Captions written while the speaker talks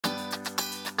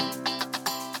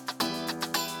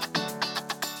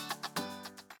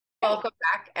Welcome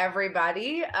back,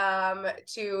 everybody,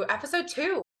 to episode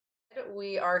 2.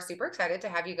 We are super excited to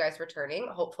have you guys returning.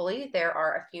 Hopefully, there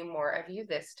are a few more of you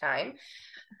this time.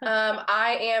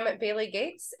 I am Bailey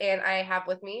Gates, and I have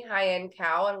with me Hyen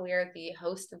Cow, and we are the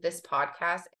host of this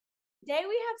podcast. Today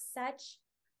we have such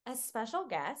a special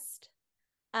guest.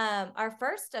 Our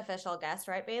first official guest,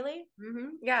 right, Bailey?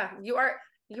 Yeah, you are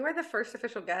the first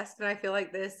official guest, and I feel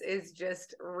like this is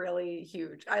just really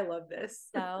huge. I love this.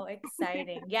 So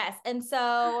exciting. Yes. And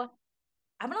so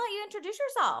I'm gonna let you introduce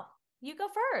yourself. You go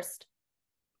first.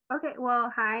 Okay, well,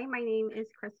 hi, my name is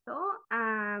Cristal.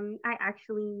 I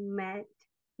actually met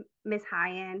Miss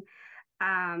Hyen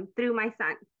through my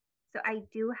son. So I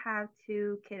do have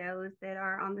two kiddos that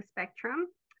are on the spectrum,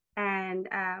 and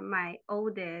my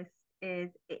oldest has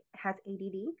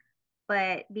ADD.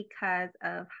 But because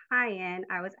of Hyen,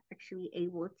 I was actually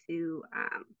able to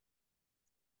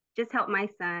just help my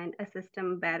son, assist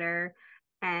him better,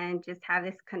 and just have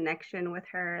this connection with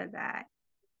her that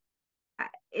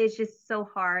it's just so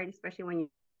hard, especially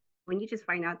when you just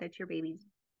find out that your baby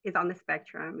is on the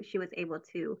spectrum. She was able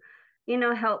to,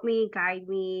 help me, guide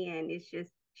me, and it's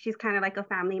just she's kind of like a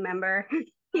family member,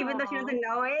 even though she Aw. doesn't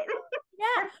know it.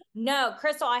 Yeah. No,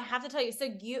 Crystal, I have to tell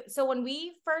you. So when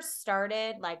we first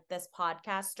started like this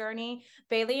podcast journey,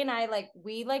 Bailey and I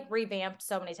we revamped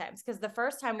so many times because the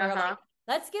first time we were Uh-huh. like,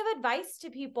 let's give advice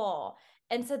to people.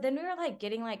 And so then we were like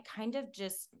getting like kind of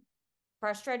just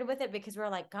frustrated with it because we were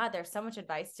like, God, there's so much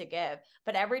advice to give.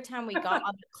 But every time we got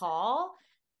on the call,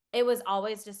 it was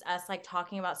always just us like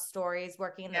talking about stories,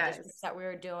 working in the districts Yes. that we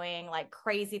were doing, like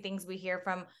crazy things we hear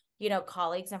from,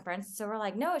 colleagues and friends. So we're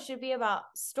like, no, it should be about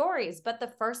stories. But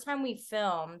the first time we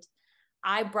filmed,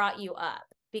 I brought you up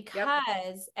Yep.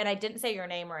 because, and I didn't say your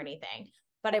name or anything,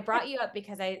 but I brought you up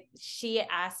because she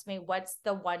asked me, what's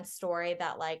the one story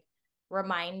that like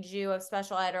reminds you of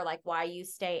special ed or like why you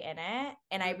stay in it?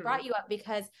 And I hmm brought you up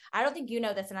because I don't think you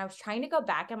know this. And I was trying to go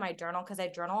back in my journal because I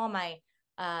journal on my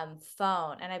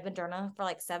phone, and I've been journaling for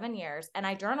like 7 years, and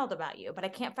I journaled about you, but I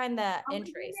can't find the Oh my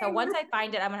entry. So once goodness. I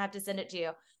find it, I'm gonna have to send it to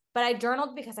you. But I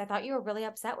journaled because I thought you were really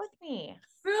upset with me.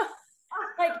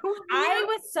 Like I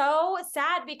was so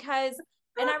sad because,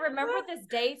 and I remember this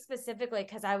day specifically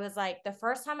because I was like, the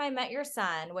first time I met your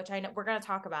son, which I know we're going to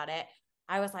talk about it,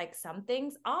 I was like,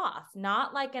 something's off,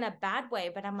 not like in a bad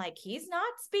way, but I'm like, he's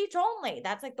not speech only.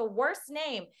 That's like the worst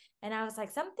name. And I was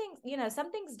like,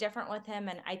 something's different with him.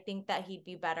 And I think that he'd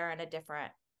be better in a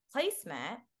different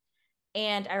placement.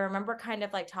 And I remember kind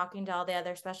of like talking to all the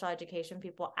other special education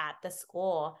people at the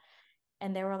school,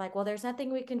 and they were like, well, there's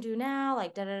nothing we can do now,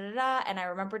 like da da da da. And I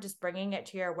remember just bringing it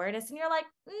to your awareness, and you're like,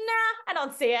 nah, I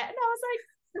don't see it. And I was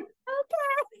like,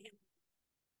 okay.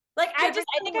 Like Yeah, I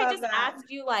I think I love just that. asked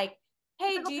you like, It's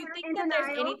hey, like do a you parent think in that there's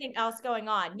denial. anything else going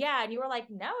on? Yeah. And you were like,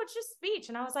 no, it's just speech.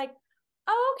 And I was like,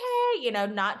 okay,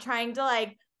 not trying to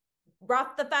like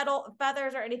ruff the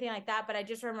feathers or anything like that. But I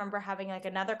just remember having like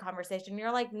another conversation.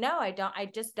 You're like, no, I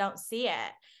just don't see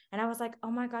it. And I was like, oh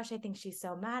my gosh, I think she's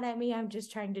so mad at me. I'm just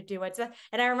trying to do it. So,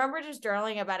 and I remember just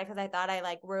journaling about it because I thought I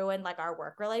like ruined like our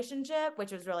work relationship,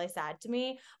 which was really sad to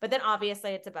me. But then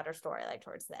obviously it's a better story like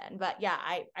towards the end. But yeah,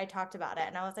 I talked about it,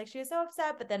 and I was like, she was so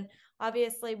upset. But then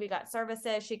obviously we got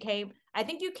services. She came, I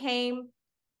think you came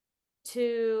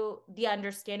to the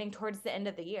understanding towards the end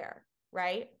of the year,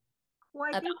 right? Well,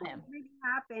 I think About what him. really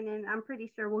happened, and I'm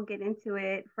pretty sure we'll get into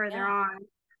it further Yeah.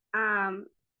 on. Um,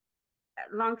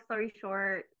 Long story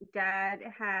short, dad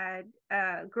had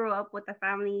grew up with a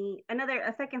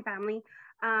second family,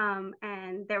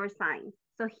 and there were signs.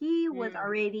 So he was Mm.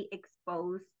 already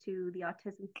exposed to the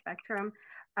autism spectrum.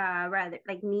 Rather,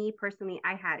 like me personally,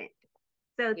 I hadn't.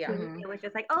 So to Yeah. me, it was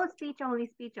just like, oh, speech only,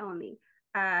 speech only.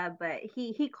 But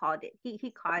he called it.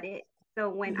 He caught it. So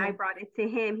when I Mhm. brought it to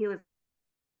him, he was,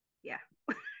 yeah.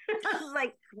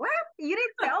 Like, what? You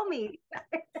didn't tell me.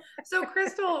 So,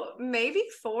 Crystal, maybe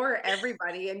for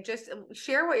everybody, and just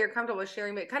share what you're comfortable with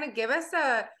sharing, but kind of give us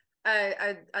a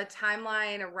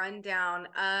timeline, a rundown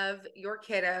of your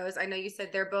kiddos. I know you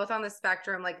said they're both on the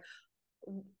spectrum. Like,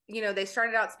 they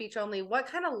started out speech only. What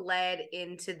kind of led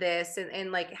into this,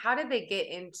 and like, how did they get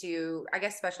into, I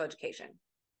guess, special education?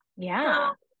 Yeah,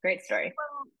 So, great story.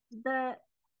 well,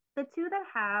 the two that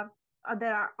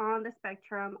are on the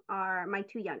spectrum are my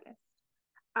two youngest.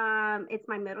 It's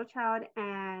my middle child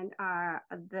and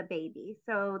the baby.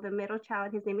 So the middle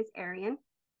child, his name is Arian,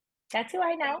 That's who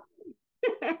I know.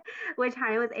 which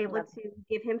I was I able love to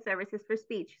give him services for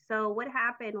speech. So what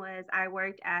happened was I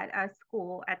worked at a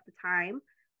school at the time,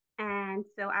 and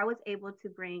so I was able to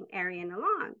bring Arian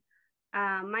along.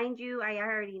 Mind you, I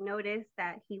already noticed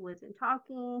that he wasn't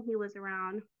talking. He was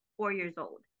around 4 years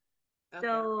old. Okay.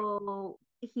 So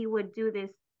he would do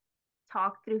this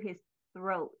talk through his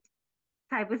throat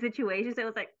type of situation. So it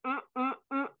was like,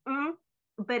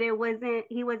 but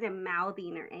he wasn't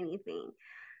mouthing or anything.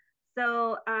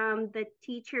 So the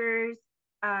teachers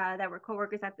that were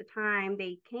coworkers at the time,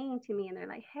 they came to me and they're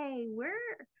like, "Hey, we're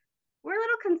a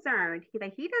little concerned. He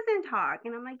doesn't talk."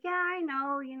 And I'm like, "Yeah, I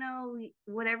know,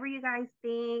 whatever you guys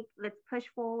think, let's push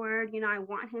forward. I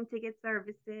want him to get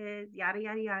services, yada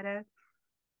yada yada."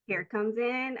 Here comes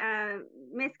in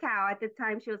Miss Cow. At the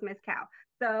time she was Miss Cow.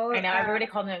 So I know everybody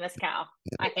called me Miss Cow.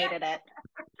 I hated it.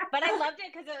 But I loved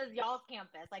it because it was y'all's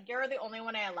campus. Like, you're the only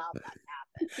one I allowed that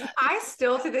to happen. I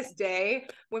still, to this day,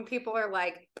 when people are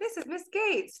like, "This is Miss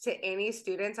Gates," to any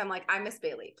students, I'm like, "I'm Miss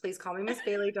Bailey. Please call me Miss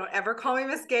Bailey. Don't ever call me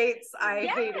Miss Gates. I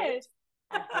hate it."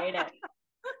 I hate it.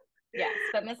 Yes,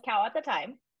 but Miss Cow at the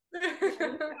time. At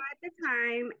the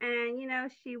time,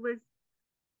 and she was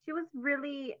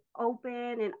really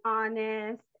open and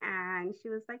honest, and she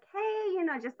was like,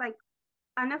 "Hey, just like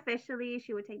unofficially,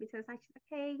 she would take me to the side. She's like,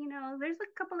 "Hey, there's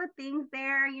a couple of things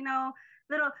there,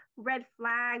 little red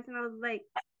flags." And I was like,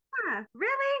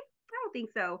 really? I don't think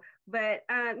so. But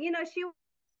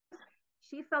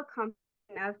she felt comfortable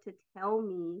enough to tell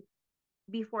me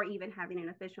before even having an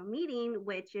official meeting,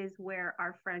 which is where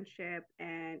our friendship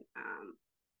and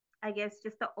I guess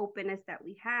just the openness that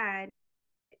we had,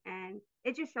 and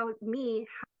it just showed me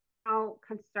how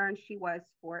concerned she was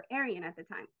for Arian at the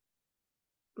time.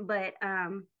 But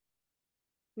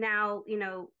now,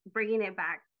 bringing it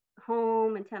back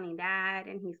home and telling dad,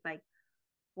 and he's like,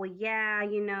 "Well, yeah,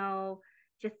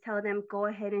 just tell them, go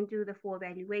ahead and do the full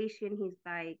evaluation." He's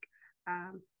like,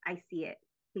 "I see it."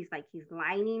 He's like, "He's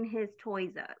lining his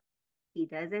toys up. He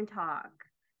doesn't talk.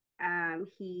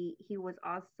 He was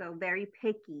also very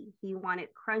picky. He wanted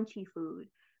crunchy food."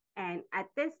 And at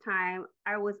this time,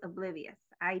 I was oblivious.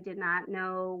 I did not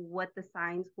know what the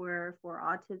signs were for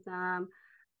autism.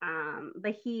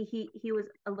 But he was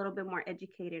a little bit more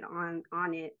educated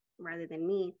on it rather than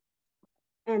me.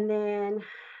 And then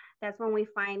that's when we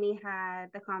finally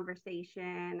had the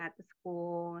conversation at the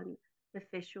school and the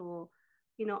official,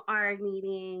 our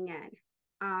meeting.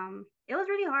 And it was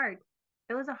really hard.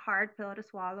 It was a hard pill to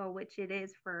swallow, which it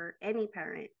is for any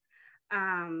parent.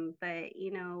 But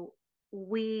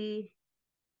we,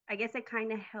 I guess it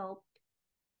kind of helped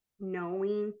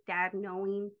dad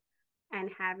knowing and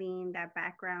having that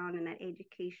background and that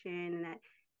education and that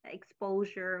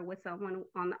exposure with someone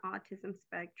on the autism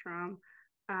spectrum.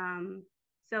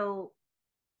 So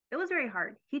it was very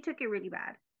hard. He took it really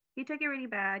bad. He took it really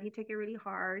bad. He took it really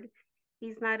hard.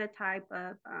 He's not a type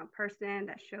of person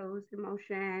that shows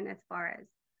emotion as far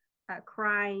as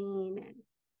crying.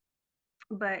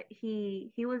 But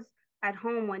he was at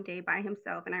home one day by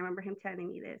himself, and I remember him telling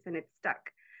me this, and it stuck.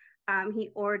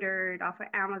 He ordered off of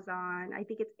Amazon. I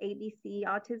think it's ABC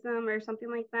Autism or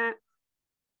something like that.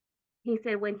 He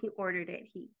said when he ordered it,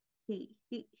 he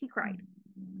cried.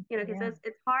 Because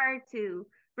it's hard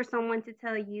for someone to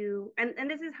tell you, and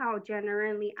this is how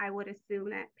generally I would assume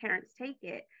that parents take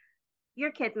it.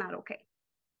 Your kid's not okay,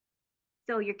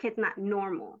 so your kid's not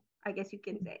normal, I guess you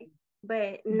can say.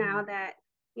 But now that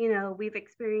we've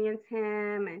experienced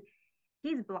him, and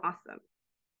he's blossomed.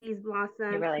 He's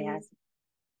blossomed. He really has.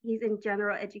 He's in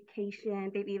general education.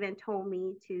 They've even told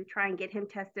me to try and get him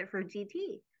tested for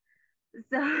GT.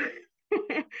 So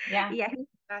yeah,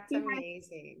 that's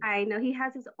amazing. I know he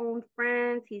has his own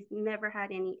friends. He's never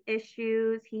had any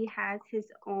issues. He has his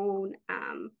own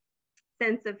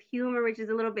sense of humor, which is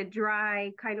a little bit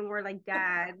dry, kind of more like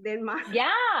dad than mine.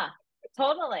 Yeah,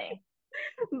 totally.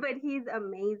 But he's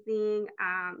amazing.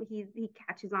 He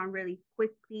catches on really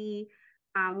quickly.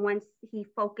 Once he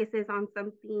focuses on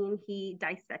something, he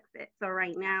dissects it. So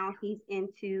right now he's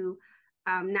into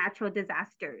natural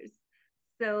disasters.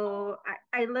 So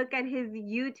I look at his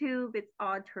YouTube, it's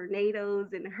all tornadoes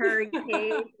and hurricanes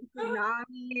and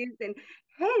tsunamis. And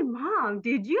hey, Mom,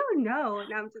 did you know?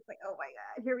 And I'm just like, oh my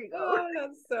God, here we go. Oh,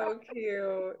 that's so cute.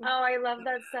 Oh, I love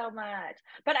that so much.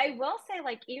 But I will say,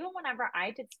 like, even whenever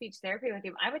I did speech therapy with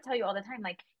him, I would tell you all the time,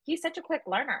 like, he's such a quick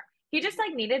learner. He just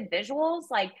like needed visuals,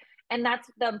 like, and that's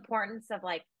the importance of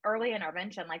like early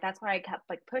intervention. Like, that's why I kept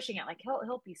like pushing it. Like,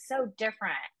 he'll be so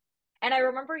different. And I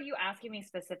remember you asking me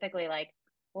specifically, like,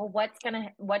 well,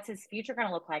 what's his future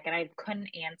gonna look like? And I couldn't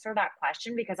answer that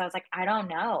question because I was like, I don't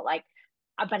know. Like,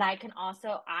 but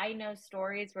I know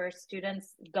stories where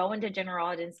students go into general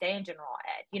ed and stay in general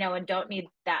ed, and don't need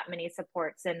that many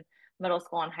supports in middle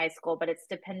school and high school, but it's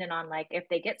dependent on like if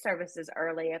they get services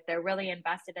early, if they're really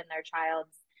invested in their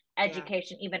child's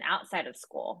education, even outside of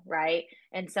school. Right.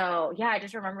 And so, yeah, I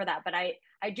just remember that. But I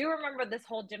do remember this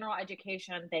whole general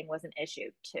education thing was an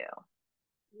issue too.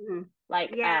 Mhm.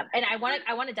 Like, Yeah. and I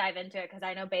want to dive into it because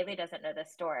I know Bailey doesn't know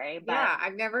this story, but Yeah,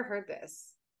 I've never heard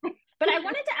this. but I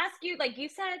wanted to ask you, like you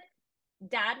said,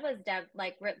 dad was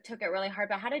took it really hard,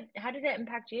 but how did it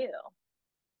impact you?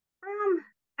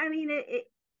 I mean,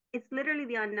 it's literally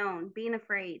the unknown, being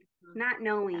afraid, not Yeah.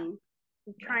 knowing,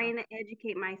 Yeah. trying to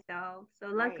educate myself. So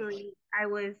Right. luckily, I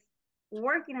was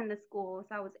working in the school,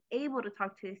 so I was able to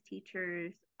talk to his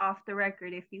teachers off the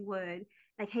record, if you would.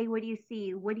 Like, hey, what do you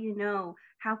see? What do you know?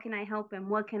 How can I help him?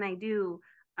 What can I do?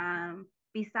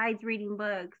 Besides reading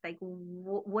books, like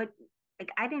what? Like,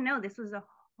 I didn't know this was a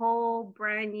whole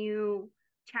brand new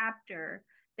chapter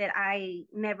that I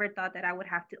never thought that I would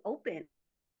have to open.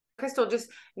 Cristal, just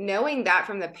knowing that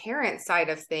from the parent side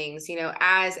of things, you know,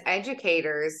 as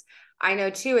educators, I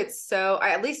know too, it's so,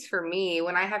 at least for me,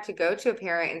 when I have to go to a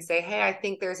parent and say, hey, I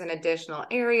think there's an additional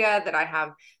area that I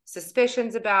have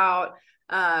suspicions about,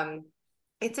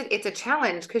 it's a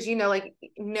challenge because, you know, like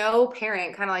no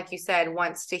parent, kind of like you said,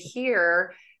 wants to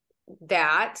hear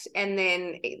that. And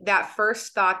then that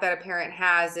first thought that a parent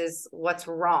has is what's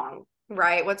wrong,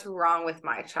 right? What's wrong with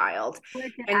my child? What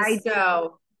did And I do?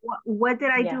 so, What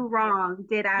did I Yeah. do wrong?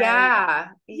 Did I, yeah,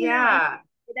 and yeah,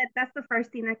 that's the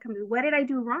first thing that comes. What did I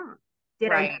do wrong?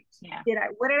 Did I, right. Yeah.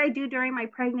 what did I do during my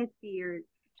pregnancy? Or,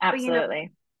 but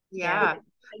Absolutely. Yeah. it's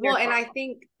Well, your and fault. I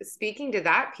think speaking to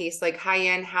that piece, like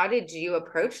Hyen, how did you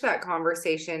approach that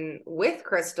conversation with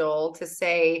Cristal to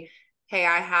say, hey,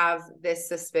 I have this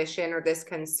suspicion or this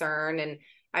concern? And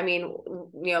I mean,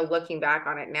 you know, looking back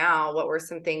on it now, what were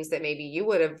some things that maybe you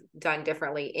would have done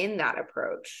differently in that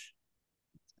approach?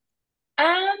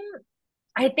 Um,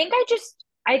 I think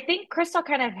Cristal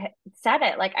kind of said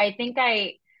it. Like, I think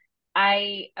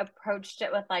I approached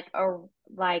it with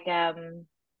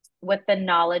with the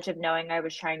knowledge of knowing I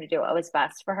was trying to do what was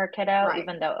best for her kiddo, Right.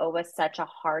 even though it was such a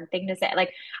hard thing to say.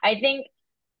 Like, I think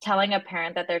telling a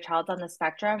parent that their child's on the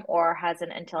spectrum or has an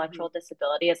Mhm. intellectual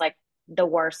disability is like the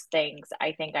worst things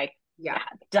I think I Yeah.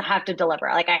 have to deliver.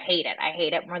 Like, I hate it. I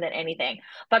hate it more than anything.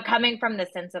 But coming from the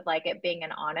sense of like it being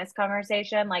an honest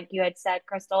conversation, like you had said,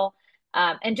 Cristal,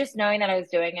 and just knowing that I was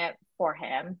doing it for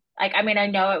him. Like, I mean, I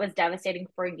know it was devastating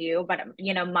for you, but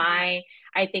you know,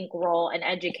 I think role in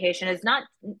education is not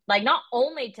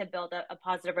only to build a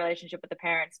positive relationship with the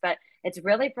parents, but it's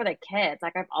really for the kids.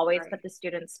 Like, I've always Right. put the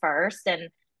students first, and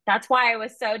that's why I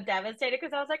was so devastated,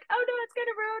 because I was like, oh no, it's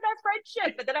gonna ruin our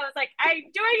friendship. But then I was like, I'm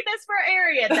doing this for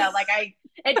Arian though. Like,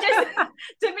 it just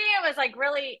to me it was like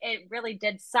it really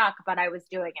did suck, but I was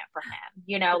doing it for him.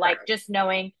 You know, like Right. just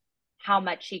knowing how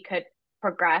much he could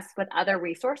progress with other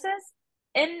resources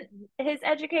in his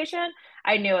education,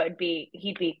 I knew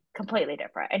he'd be completely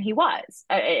different, and he was,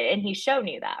 and he's shown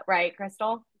you that, right,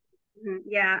 Cristal? Yeah,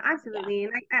 Yeah, absolutely.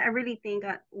 And I really think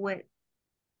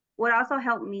what also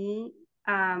helped me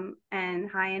and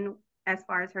Hyan as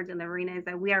far as her delivering is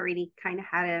that we already kind of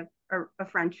had a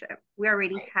friendship. We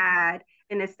already right. had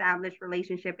an established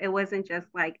relationship. It wasn't just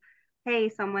like, hey,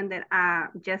 someone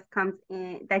that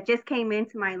just came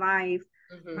into my life.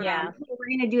 Mhm. Yeah, Hey,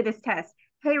 we're gonna do this test.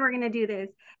 Hey, we're gonna do this.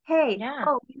 Hey, yeah,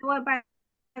 oh, you know what? By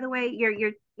the way,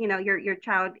 your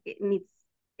child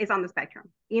is on the spectrum.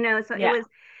 So yeah,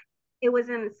 it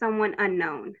wasn't someone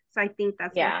unknown. So I think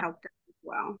that's what yeah, helped us as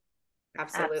well.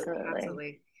 Absolutely. absolutely.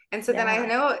 Absolutely. And so then I Yeah.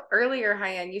 know earlier,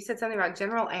 Hyen, you said something about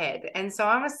general ed. And so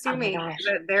I'm Oh my assuming gosh.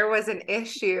 that there was an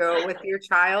issue with your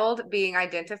child being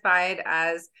identified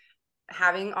as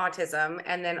having autism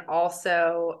and then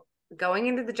also going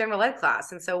into the general ed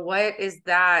class. And so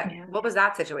Yeah. what was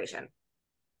that situation?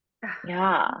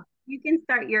 Yeah. You can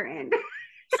start your end.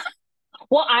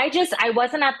 Well, I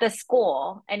wasn't at the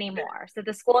school anymore. So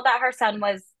the school that her son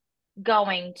was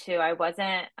going to, I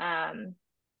wasn't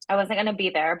going to be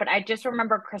there, but I just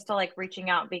remember Cristal like reaching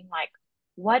out being like,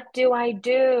 "What do I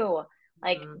do?"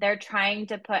 Like, Mhm. they're trying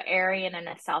to put Arian in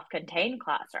a self-contained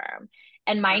classroom.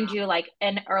 And mind Wow. you, like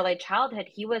in early childhood,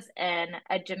 he was in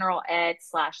a general ed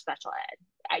slash special ed.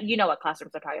 You know what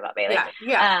classrooms I'm talking about, Bailey. Yeah.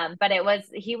 Yeah. But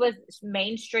he was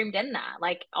mainstreamed in that,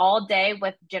 like all day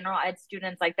with general ed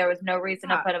students. Like, there was no reason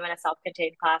to Yeah. put him in a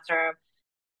self-contained classroom.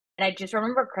 And I just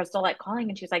remember Cristal like calling,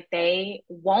 and she's like, they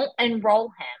won't enroll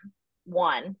him.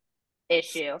 One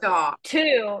issue. Stop.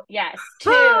 Two, yes,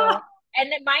 two.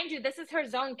 And then, mind you, this is her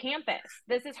zone campus.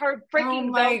 This is her Oh freaking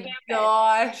zone my campus.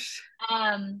 gosh.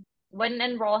 Wouldn't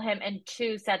enroll him, and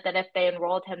two said that if they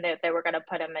enrolled him, they were going to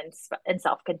put him in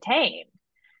self-contained.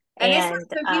 And And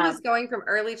so he was going from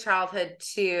early childhood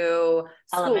to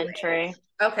school elementary. age.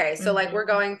 Okay, so like we're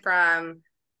Mm-hmm. going from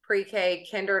pre-K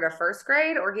kinder to first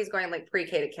grade, or he's going like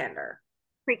pre-K to kinder?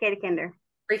 Pre-K to kinder.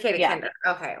 Pre-K to Yeah. kinder.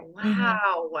 Okay. Mm-hmm.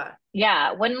 Wow.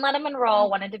 Yeah. Wouldn't let him Oh enroll,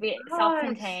 wanted to be my gosh.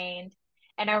 self-contained.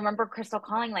 And I remember Cristal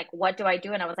calling, like, what do I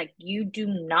do? And I was like, you do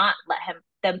not let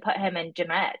them put him in gen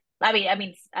ed.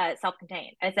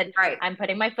 Self-contained. I said, Right. I'm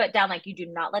putting my foot down. Like, you do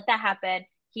not let that happen.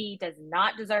 He does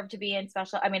not deserve to be in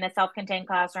a self-contained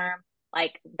classroom.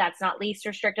 Like, that's not least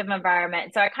restrictive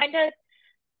environment. So I kind of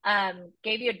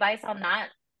gave you advice on that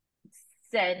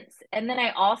sense. And then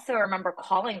I also remember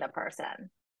calling the person.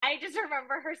 I just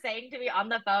remember her saying to me on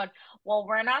the phone, well,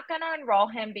 we're not going to enroll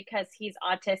him because he's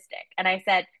autistic. And I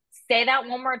said, say that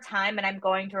one more time and I'm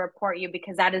going to report you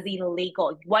because that is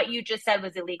illegal. What you just said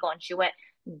was illegal. And she went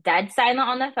dead silent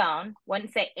on the phone,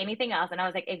 wouldn't say anything else. And I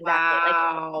was like, exactly.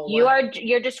 Wow. Like,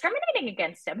 you're discriminating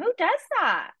against him. Who does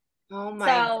that? Oh my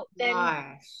So then,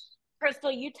 gosh.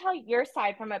 Cristal, you tell your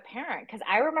side from a parent, because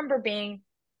I remember being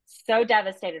so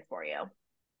devastated for you.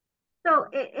 So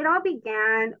it all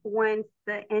began once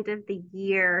the end of the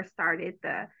year started,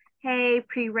 the hey,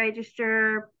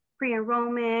 pre-register,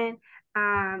 pre-enrollment.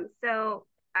 So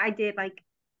I did like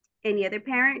any other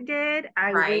parent did.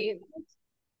 I went, Right.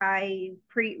 I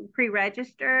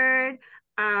pre-registered.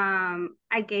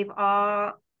 I gave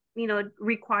all,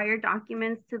 required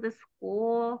documents to the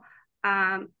school.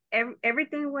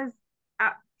 Everything was,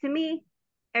 to me,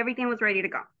 everything was ready to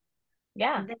go.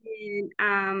 Yeah.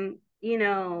 Then,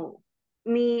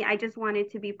 me, I just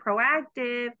wanted to be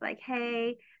proactive, like,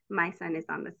 hey, my son is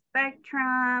on the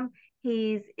spectrum.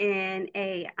 He's in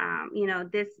a,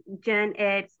 this gen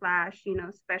ed slash,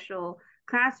 special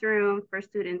classroom for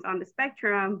students on the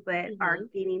spectrum, but are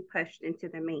getting pushed into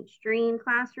the mainstream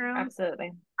classroom.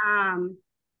 Absolutely. I'm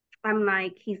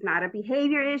like, he's not a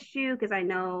behavior issue because I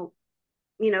know,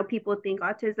 people think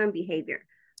autism behavior.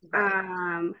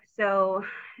 Right. So,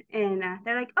 and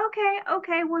they're like,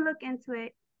 okay, we'll look into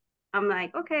it. I'm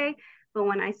like, okay. But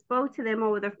when I spoke to them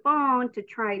over the phone to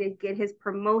try to get his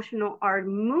promotional art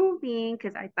moving,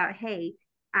 because I thought, hey,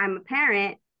 I'm a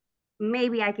parent,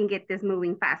 maybe I can get this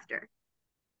moving faster.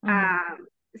 Um,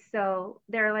 so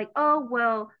they're like, oh,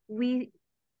 well,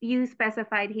 you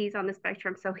specified he's on the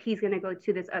spectrum, so he's gonna go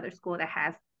to this other school that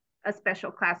has a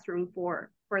special classroom for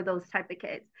those type of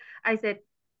kids. I said,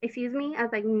 excuse me? I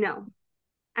was like, no.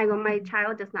 I go, my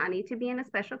child does not need to be in a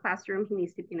special classroom. He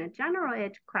needs to be in a general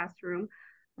ed classroom.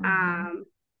 And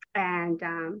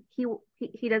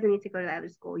he doesn't need to go to that other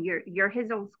school. You're his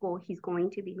own school. He's going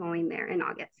to be going there in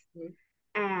August.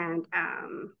 And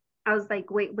I was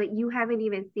like, wait, but you haven't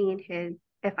even seen his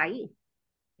FIE.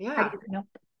 Yeah. Nope.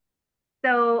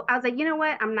 So I was like, you know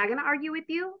what? I'm not gonna argue with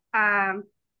you. I'll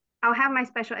have my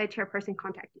special ed chairperson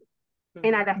contact you.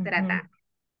 And I left it at that.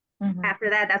 After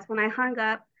that, that's when I hung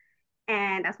up.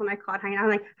 And that's when I called Hyan. I'm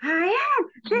like, Hyan,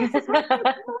 this is what they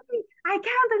told me. I can't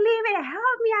believe it.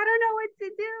 Help me. I don't know what to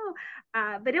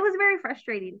do. But it was very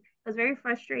frustrating. It was very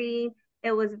frustrating.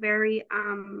 It was very,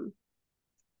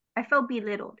 I felt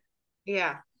belittled.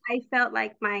 Yeah. I felt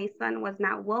like my son was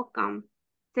not welcome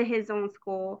to his own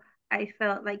school. I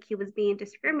felt like he was being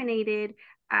discriminated.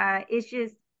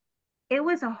 It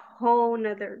was a whole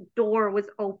nother door was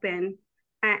open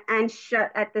and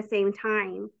shut at the same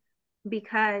time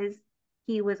because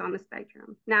he was on the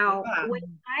spectrum. Now, Yeah. when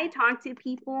I talk to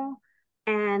people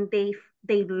and they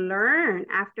learn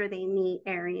after they meet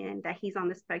Arian that he's on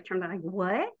the spectrum, they're like,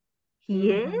 "What?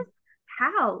 He is?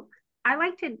 How?" I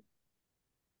like to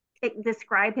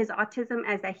describe his autism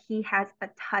as that he has a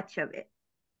touch of it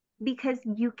because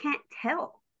you can't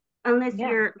tell unless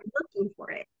you're looking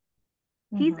for it.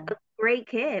 He's a great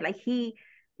kid. Like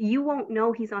you won't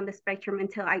know he's on the spectrum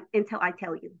until I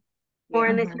tell you, or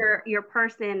unless you're a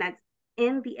person that's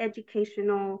in the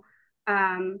educational.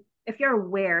 If you're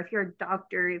aware, if you're a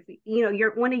doctor, if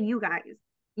you're one of you guys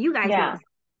know.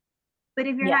 But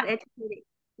if you're not educated,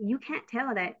 you can't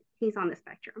tell that he's on the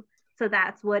spectrum. So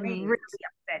that's what really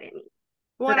upset me.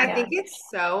 Well, So and I think it's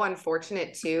so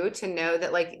unfortunate too to know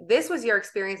that like this was your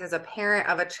experience as a parent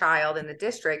of a child in the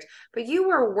district, but you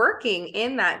were working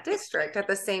in that district at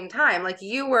the same time. Like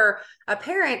you were a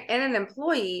parent and an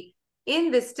employee in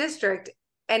this district,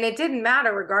 and it didn't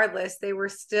matter regardless. They were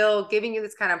still giving you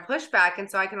this kind of pushback. And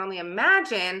so I can only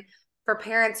imagine for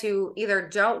parents who either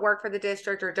don't work for the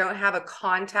district or don't have a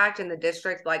contact in the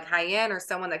district like Hyan or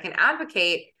someone that can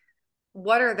advocate,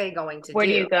 what are they going to do? Where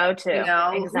do you go to?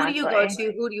 Who do you go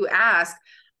to? Who do you ask?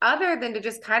 Other than to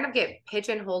just kind of get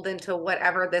pigeonholed into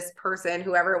whatever this person,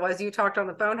 whoever it was you talked on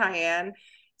the phone, Hyan,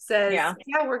 says, yeah,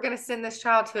 we're going to send this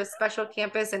child to a special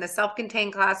campus in a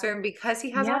self-contained classroom because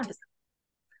he has autism.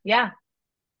 Yeah.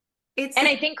 And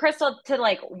I think, Cristal, to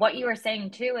like what you were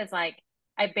saying too, is like,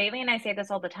 Bailey and I say this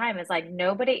all the time, is like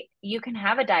you can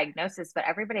have a diagnosis, but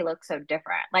everybody looks so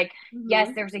different. Like,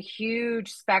 yes, there's a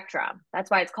huge spectrum.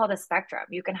 That's why it's called a spectrum.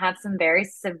 You can have some very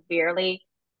severely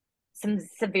some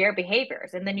severe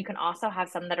behaviors. And then you can also have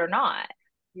some that are not.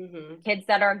 Kids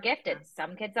that are gifted,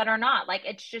 some kids that are not. Like,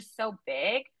 it's just so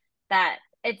big that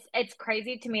it's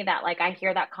crazy to me that, like, I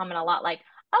hear that comment a lot, like,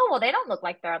 oh, well, they don't look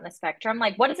like they're on the spectrum.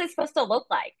 Like, what is it supposed to look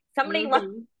like? Somebody look.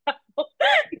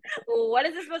 What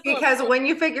is this supposed to look like? Because when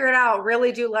you figure it out,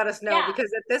 really do let us know. Yeah.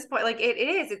 Because at this point, like,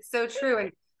 it's so true.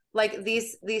 And like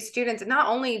these students, not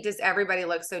only does everybody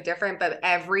look so different, but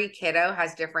every kiddo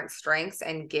has different strengths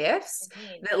and gifts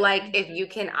that, like, if you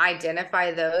can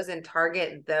identify those and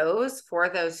target those for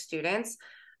those students,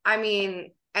 I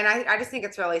mean, and I just think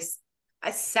it's really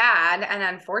sad and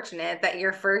unfortunate that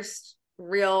your first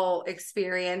real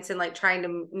experience in like trying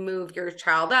to move your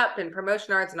child up in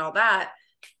promotion arts and all that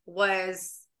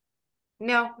was,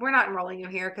 no, we're not enrolling you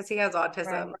here because he has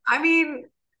autism. Right. I mean,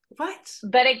 what?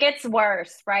 But it gets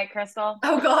worse, right, Cristal?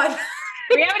 Oh God.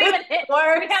 We haven't even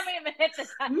hit the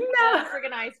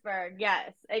freaking iceberg.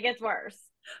 Yes, it gets worse.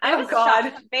 I was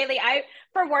shocked, Bailey.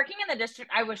 For working in the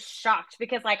district, I was shocked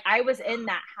because, like, I was in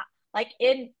that, like,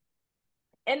 in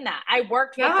that I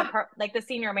worked with the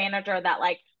senior manager that,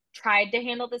 like, tried to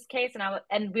handle this case,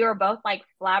 and we were both, like,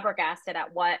 flabbergasted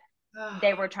at what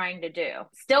they were trying to do.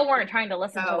 Still weren't trying to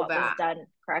listen to what was done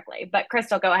correctly. But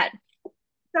Cristal, go ahead.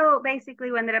 So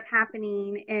basically what ended up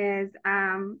happening is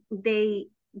they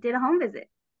did a home visit.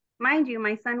 Mind you,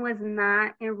 my son was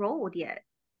not enrolled yet.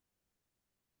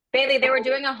 Bailey, they were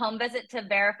doing a home visit to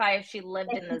verify if she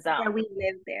lived in the zone. Yeah, we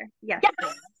lived there. Yes.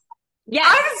 Yes.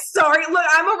 I'm sorry. Look,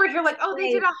 I'm over here like,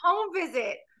 they did a home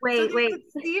visit. Wait. To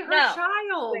see her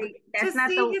child. That's to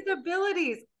see his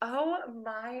abilities. Oh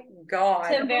my God.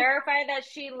 To verify that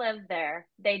she lived there,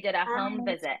 they did a home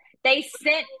visit. They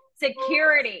sent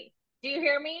security. Do you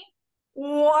hear me?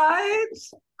 What?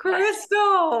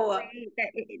 Cristal.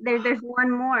 There's one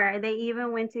more. They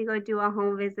even went to go do a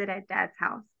home visit at Dad's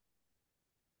house.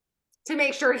 To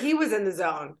make sure he was in the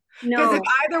zone. Because if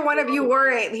either one of you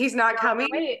weren't, he's not coming.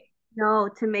 No,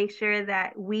 to make sure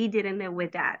that we didn't live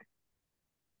with Dad.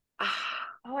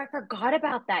 Oh, I forgot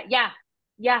about that.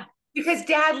 Yeah. Because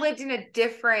Dad lived in a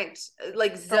different,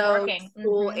 like, zone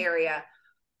school area.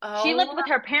 Oh, she lived with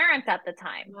her parents at the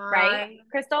time, right,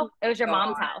 Cristal? It was your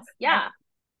mom's house. Yeah.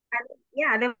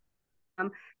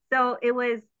 So it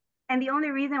was, and the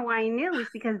only reason why I knew was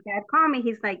because Dad called me.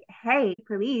 He's like, hey,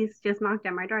 police just knocked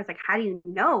at my door. I was like, how do you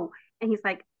know? And he's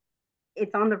like,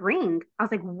 it's on the ring. I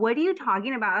was like, what are you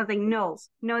talking about? I was like, no,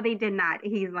 they did not.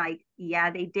 He's like,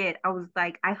 yeah, they did. I was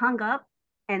like, I hung up,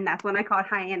 and that's when I called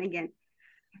Hyann again.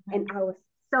 And I was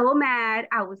so mad.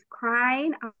 I was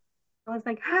crying. I was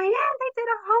like, Hyann, they did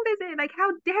a home visit. Like,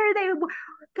 how dare they?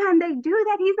 Can they do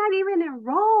that? He's not even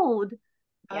enrolled.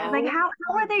 Yeah. Like, how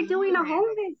are they doing a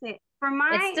home visit?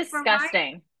 It's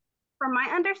disgusting. From my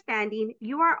understanding,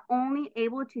 you are only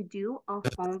able to do a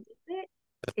home visit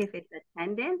if it's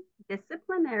attendance,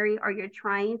 disciplinary, or you're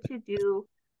trying to do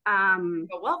a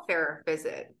welfare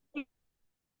visit,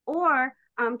 or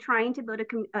trying to build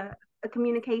a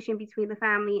communication between the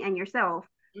family and yourself.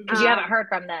 Because you haven't heard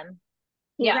from them.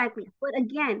 Exactly. Yeah. But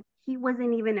again, he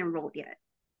wasn't even enrolled yet.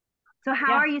 So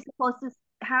how are you supposed to,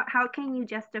 how can you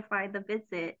justify the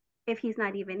visit if he's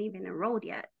not even enrolled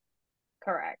yet?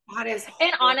 Correct. That is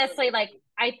and honestly, like,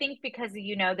 I think because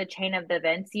the chain of the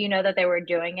events, that they were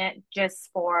doing it just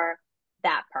for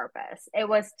that purpose. It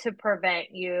was to prevent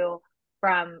you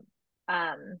from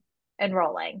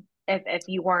enrolling if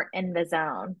you weren't in the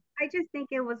zone. I just think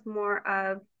it was more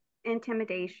of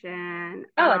intimidation.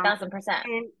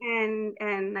 1,000%.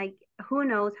 And like, who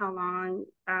knows how long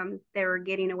they were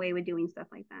getting away with doing stuff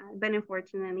like that. But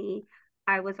unfortunately,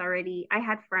 I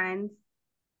had friends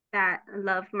that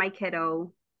loved my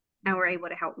kiddo and were able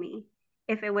to help me.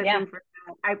 If it wasn't for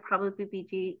that, I'd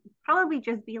probably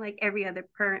just be like every other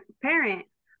parent.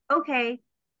 Okay,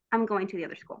 I'm going to the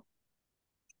other school.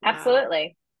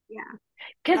 Absolutely. Yeah.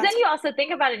 Because then you also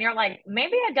think about it and you're like,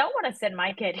 maybe I don't want to send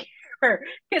my kid here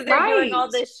because they're doing all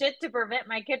this shit to prevent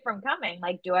my kid from coming.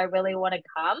 Like, do I really want to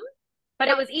come? But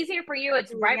it was easier for you.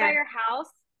 It's right by your house.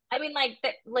 I mean, like,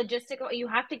 the logistical, you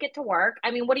have to get to work.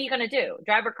 I mean, what are you going to do?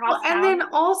 Drive across town? And then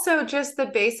also just the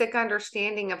basic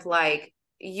understanding of, like,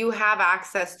 you have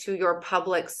access to your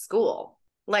public school.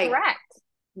 Like, correct.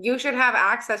 You should have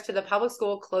access to the public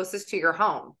school closest to your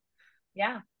home.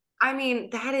 Yeah. I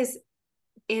mean, that is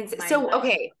insane. So,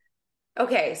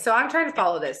 okay. So I'm trying to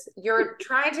follow this. You're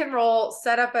trying to enroll,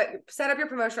 set up your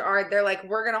promotion art. They're like,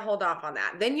 we're going to hold off on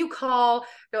that. Then you call,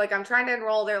 they're like, I'm trying to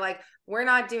enroll. They're like, we're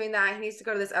not doing that. He needs to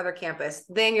go to this other campus.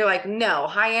 Then you're like, no.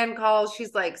 Hyann calls.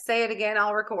 She's like, say it again.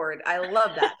 I'll record. I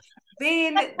love that.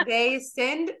 Then they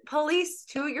send police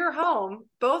to your home,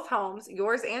 both homes,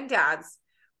 yours and Dad's,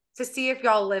 to see if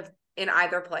y'all live in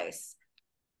either place.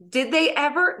 Did they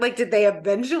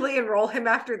eventually enroll him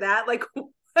after that? Like,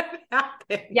 what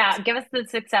happened? Yeah, give us the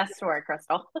success story,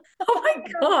 Cristal. Oh my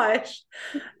gosh.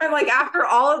 I'm like, after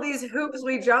all of these hoops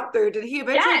we jumped through, did he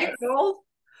eventually get enrolled?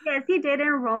 Yes, he did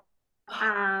enroll.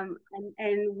 And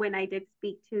when I did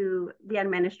speak to the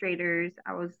administrators,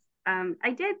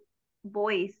 I did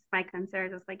voice my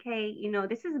concerns. I was like, hey,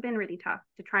 this has been really tough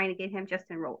to trying to get him just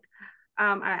enrolled.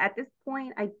 At this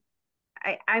point, I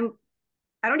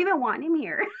don't even want him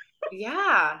here.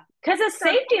 Yeah. Because of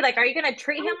safety. Like, are you going to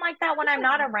treat him like that when I'm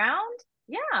not around?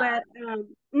 Yeah. But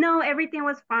no, everything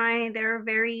was fine. They're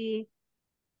very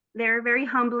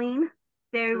humbling.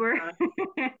 They were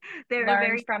they were Learned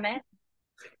very from it.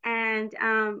 And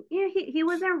he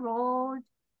was enrolled.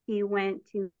 He went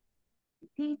to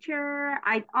teacher.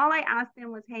 All I asked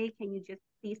him was, hey, can you just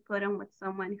please put him with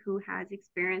someone who has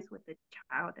experience with a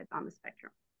child that's on the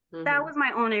spectrum? Mm-hmm. That was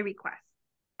my only request.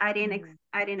 I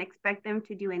didn't expect them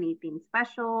to do anything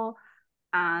special,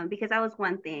 because that was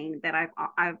one thing that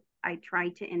I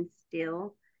tried to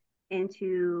instill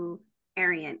into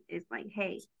Arian is like,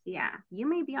 hey, yeah, you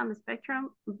may be on the spectrum,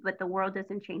 but the world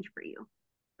doesn't change for you.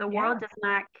 The world does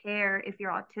not care if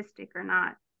you're autistic or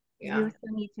not. Yeah. You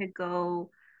still need to go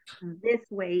this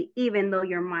way, even though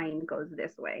your mind goes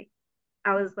this way.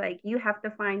 I was like, you have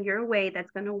to find your way that's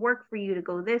going to work for you to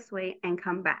go this way and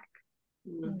come back.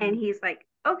 Mm-hmm. And he's like,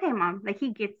 okay, mom, like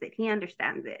he gets it. He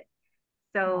understands it.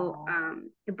 So,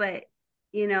 but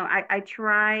I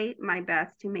try my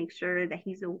best to make sure that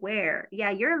he's aware. Yeah,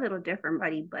 you're a little different,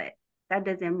 buddy, but that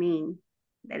doesn't mean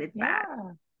that it's bad.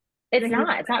 It's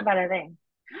not a bad thing.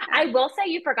 I will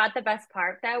say you forgot the best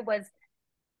part though was,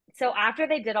 so after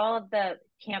they did all of the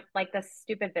camp, like the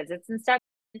stupid visits and stuff,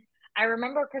 I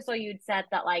remember, Cristal, you'd said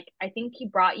that, like, I think he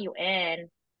brought you in,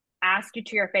 asked you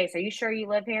to your face, are you sure you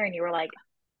live here? And you were like,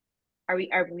 are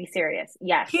we serious?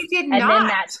 Yes. He did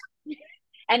not.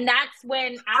 And that's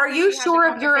when. Are you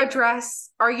sure of your address?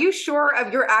 Are you sure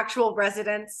of your actual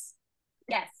residence?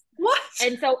 Yes. What?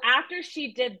 And so after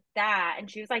she did that, and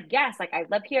she was like, yes, like I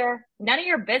live here. None of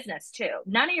your business, too.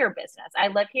 None of your business. I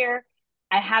live here.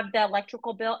 I have the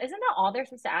electrical bill. Isn't that all they're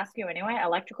supposed to ask you anyway?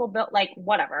 Electrical bill, like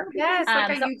whatever. Yes,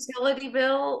 like a utility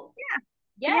bill.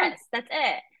 Yeah. Yes, that's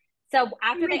it. So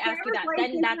after they ask you that,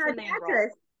 then that's when they enroll.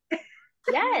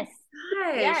 Yes.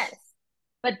 Gosh. Yes.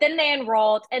 But then they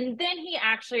enrolled, and then he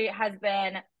actually has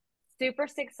been super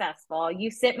successful.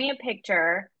 You sent me a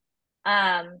picture.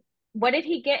 What did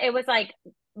he get? It was like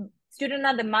student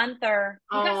of the month, or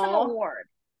he got some award.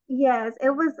 Yes, it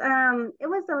was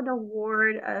an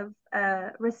award of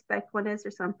respectfulness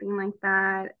or something like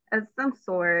that of some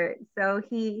sort. So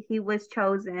he was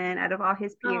chosen out of all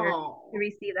his peers to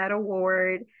receive that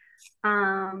award.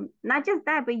 Not just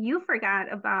that, but you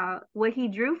forgot about what he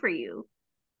drew for you.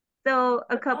 So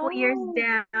a couple years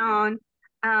down,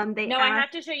 I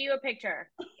have to show you a picture.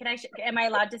 Can I? Am I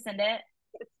allowed to send it?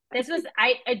 This was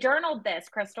I journaled this,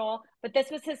 Cristal, but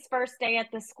this was his first day at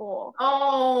the school.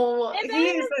 Oh, he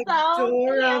is adorable.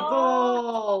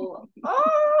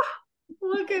 Oh,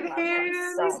 look at him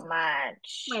so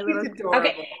much. He's adorable.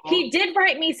 Okay, he did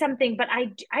write me something, but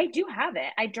I do have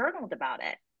it. I journaled about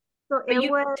it. So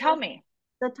tell me.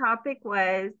 The topic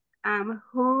was,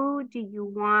 who do you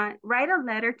want? Write a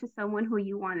letter to someone who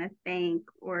you want to thank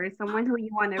or someone who you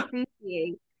want to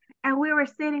appreciate. And we were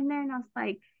sitting there, and I was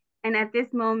like, and at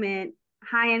this moment,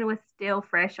 Hyan was still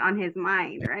fresh on his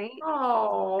mind, right?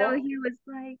 Oh. So he was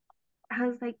like, I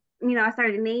was like, I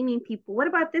started naming people. What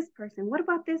about this person? What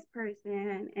about this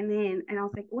person? And I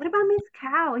was like, what about Miss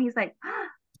Cow? And he's like,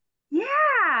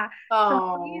 yeah.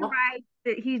 So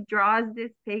he draws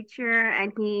this picture,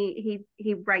 and he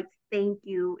writes thank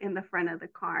you in the front of the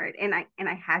card, and I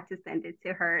had to send it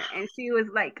to her, and she was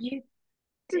like,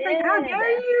 how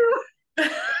dare you?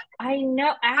 I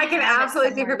know. I can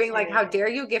absolutely see her being like, how dare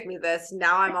you give me this?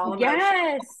 Now I'm all emotional.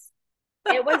 Yes.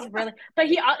 It was really, but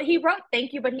he wrote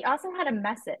thank you, but he also had a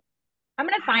message. I'm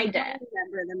going to find it.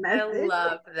 Remember the message. I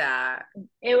love that.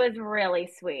 It was really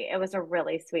sweet. It was a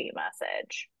really sweet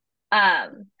message. Oh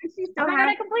my God,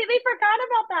 I completely forgot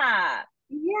about that.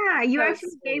 Yeah, you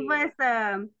actually gave us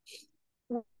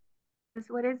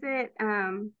what is it?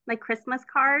 Like Christmas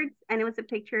cards, and it was a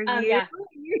picture of you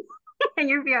and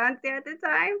your fiance at the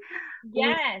time.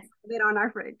 Yes. We have it on our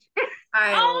fridge.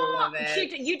 I love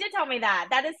it. You did tell me that.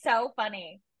 That is so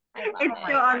funny. It's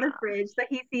still on the fridge, so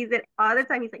he sees it all the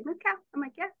time. He's like, Miss Cow. I'm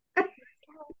like, yeah.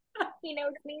 He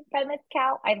knows me by Miss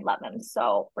Cow. I love him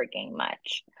so freaking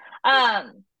much.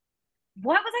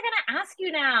 What was I going to ask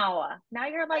you now? Now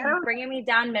you're like bringing me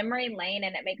down memory lane,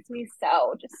 and it makes me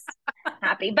so just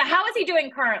happy. But how is he doing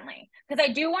currently? because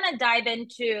I do want to dive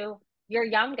into your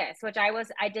youngest, which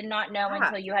I did not know Yeah.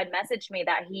 until you had messaged me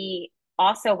that he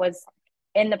also was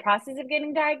in the process of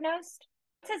getting diagnosed.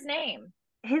 What's his name?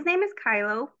 His name is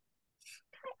Kylo.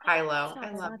 Kylo. Sorry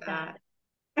I love about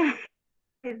that.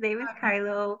 His name is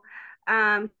Kylo.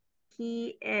 Um,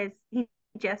 he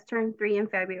just turned 3 in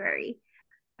February.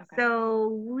 Okay. So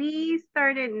we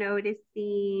started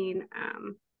noticing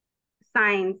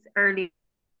signs early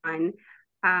on,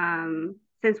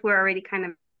 since we're already kind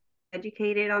of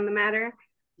educated on the matter.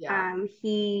 Yeah.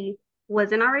 He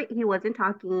wasn't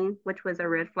talking, which was a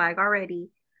red flag already.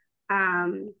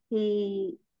 Um,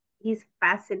 he he's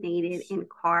fascinated in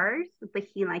cars, but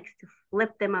he likes to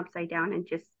flip them upside down and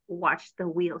just watch the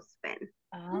wheels spin.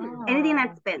 Anything that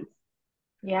Oh, spins.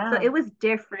 So yeah. it was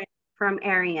different from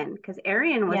Arian because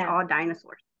Arian was Yeah. all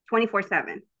dinosaurs,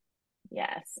 24/7,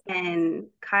 Yes. and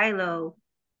Kylo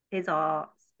is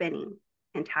all spinning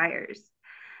and tires.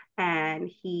 And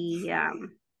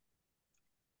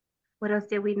what else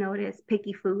did we notice?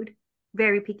 Picky food,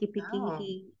 very picky.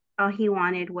 Oh. All he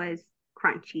wanted was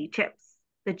crunchy chips,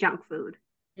 the junk food.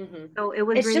 Mm-hmm. So it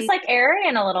was It's just really like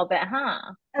Arian a little bit, huh?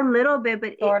 a little bit,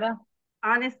 but it Sort of.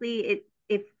 honestly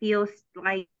it feels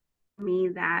like me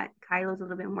that Kylo's a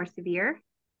little bit more severe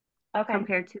Okay.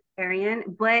 compared to Arian.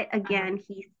 But Uh-huh. again,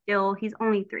 he's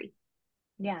only 3.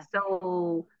 Yeah.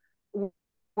 So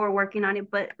we're working on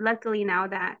it. But luckily now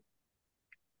that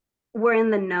we're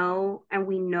in the know and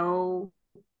we know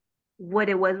what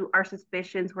it was, our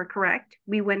suspicions were correct.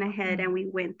 We went ahead Mhm. and we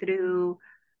went through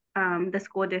the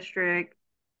school district,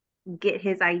 get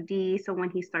his ID. So when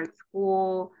he starts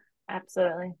school,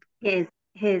 Absolutely. his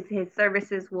his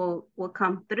services will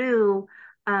come through.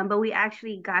 But we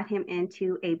actually got him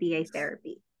into ABA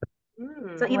therapy.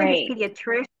 So even Great.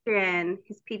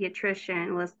 his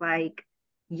pediatrician was like,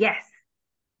 "Yes,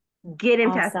 get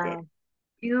him tested, Awesome.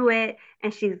 do it."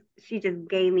 And she just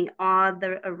gave me all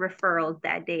the referrals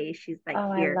that day. She's like,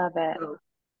 Oh, I "Here, love it. go."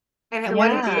 And So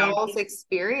what we is Yeah. did. y'all's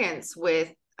experience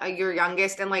with your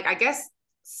youngest and like I guess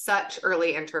such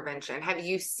early intervention? Have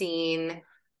you seen,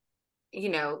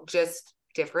 just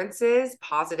differences,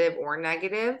 positive or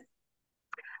negative?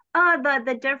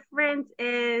 The difference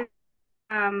is,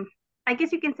 I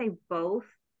guess you can say both.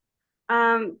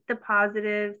 The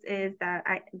positives is that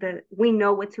we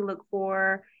know what to look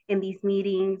for in these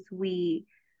meetings. We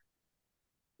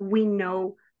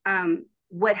know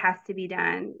what has to be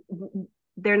done.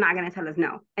 They're not going to tell us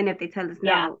no, and if they tell us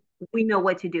Yeah. no, we know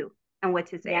what to do and what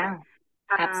to say. Yeah.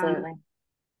 Um, Absolutely.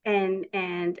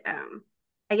 and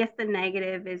I guess the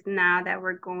negative is now that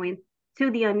we're going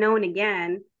to the unknown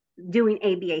again, doing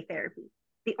ABA therapy.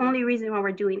 The only reason why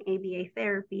we're doing ABA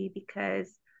therapy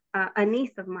because a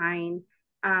niece of mine,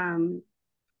 um,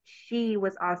 she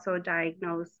was also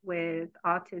diagnosed with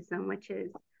autism, which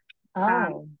is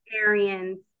Oh,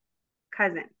 Arian's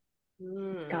cousin.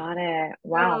 Mm. got it.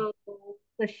 Wow. So,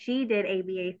 so she did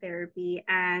ABA therapy,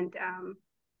 and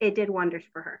it did wonders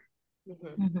for her.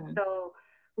 Mhm. Hmm. So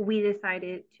we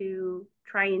decided to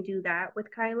try and do that with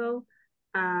Kylo,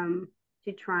 um,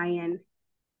 to try and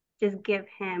just give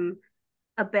him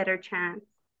a better chance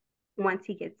once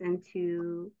he gets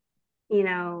into,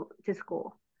 to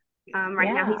school.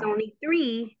 Right now he's Yeah. only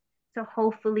 3, so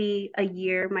hopefully a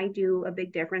year might do a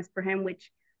big difference for him,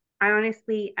 which I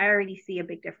already see a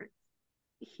big difference.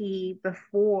 He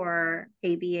before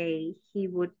ABA, he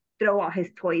would throw all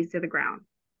his toys to the ground.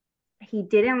 He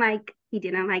didn't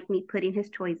like me putting his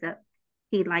toys up.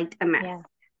 He liked a mess.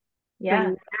 Yeah.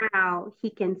 But Yeah. now he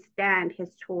can stand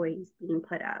his toys being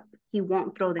put up. He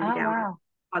won't throw them Oh, down wow.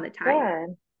 all the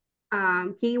time.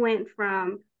 Good. He went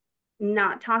from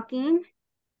not talking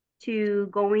to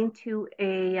going to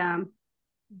a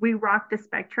we rock the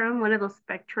spectrum, one of those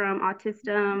spectrum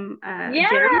autism gyms.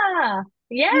 Yeah.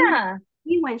 He Yeah.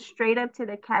 he went straight up to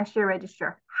the cashier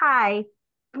register. Hi.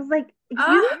 I was like,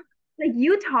 Ah,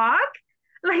 you talk?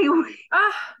 Like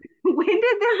ah. when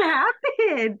did this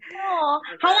happen? Oh,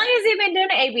 Love how long it. has he been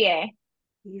doing ABA?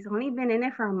 He's only been in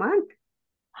it for a month.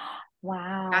 That's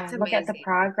Wow. Look at the amazing.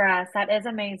 progress. That is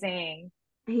amazing.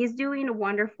 He's doing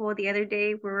wonderful. The other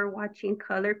day we were watching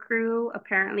Color Crew.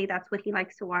 Apparently that's what he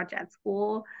likes to watch at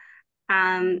school.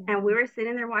 And we were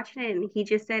sitting there watching it and he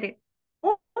just said it,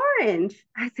 orange.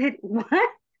 I said, what?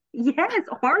 Yes,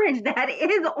 orange. That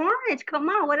is orange. Come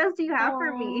on, what else do you have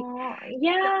for me? Oh, So,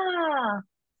 yeah.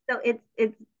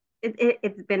 so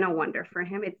it's been a wonder for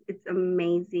him. It's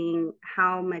amazing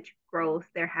how much growth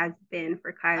there has been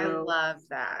for I Kylo love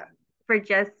that. for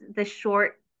just the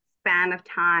short span of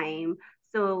time.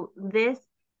 So this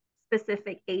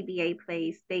specific ABA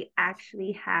place, they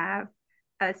actually have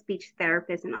a speech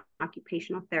therapist and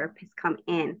occupational therapist come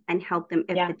in and help them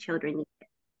if the children need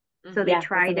it. So they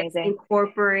try to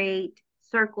incorporate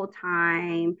circle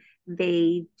time.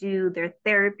 They do their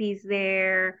therapies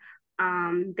there.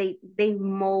 They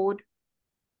mold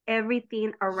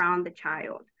everything around the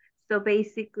child. So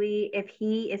basically, if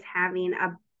he is having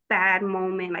a bad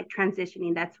moment, like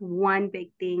transitioning, that's one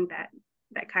big thing that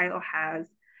Kylo has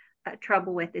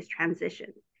trouble with is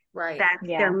transition. Right. That's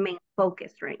their main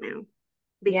focus right now.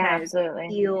 Because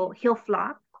he'll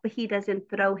flop, but he doesn't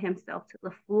throw himself to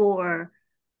the floor.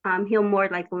 He'll more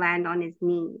like land on his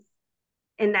knees.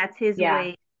 And that's his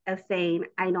way of saying,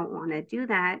 I don't want to do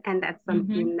that. And that's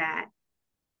something that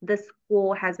the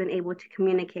school has been able to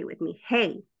communicate with me.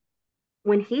 Hey,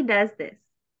 when he does this,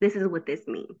 this is what this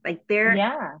means. Like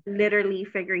they're literally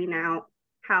figuring out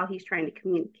how he's trying to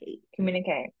communicate.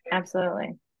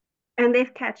 Absolutely. And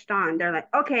they've catched on. They're like,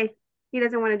 okay, he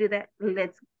doesn't want to do that.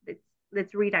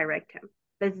 Let's redirect him.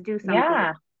 Let's do something.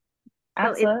 Yeah,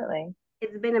 absolutely. So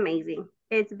it's been amazing.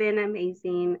 It's been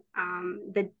amazing.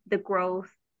 The growth,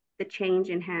 the change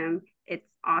in him, it's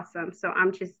awesome. So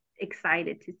I'm just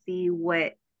excited to see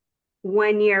what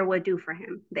 1 year would do for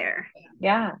him there.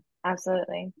 Yeah,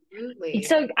 absolutely.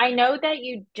 So I know that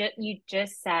you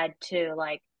just said too,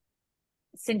 like,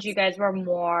 since you guys were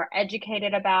more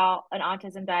educated about an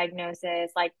autism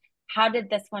diagnosis, like, how did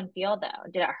this one feel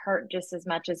though? Did it hurt just as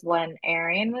much as when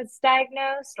Arian was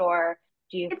diagnosed, or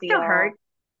do you feel? It still hurts.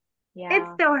 Yeah. It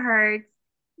still hurts.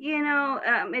 You know,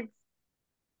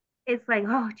 it's like,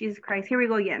 oh, Jesus Christ, here we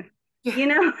go again. You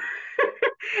know,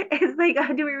 it's like,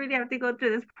 oh, do we really have to go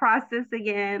through this process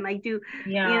again? Like, you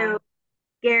know,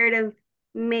 scared of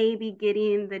maybe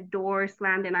getting the door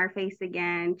slammed in our face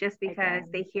again just because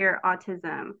they hear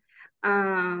autism.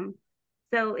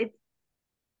 So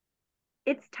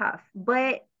it's tough,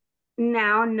 but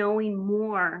now knowing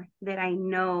more that I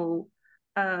know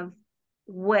of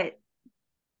what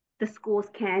the schools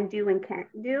can do and can't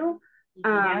do,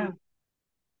 I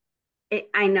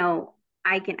know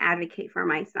I can advocate for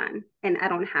my son and I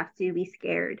don't have to be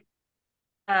scared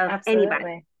of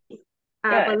anybody.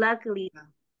 But luckily,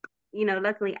 you know,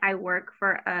 luckily I work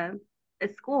for a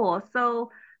school, so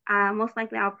most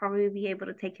likely I'll probably be able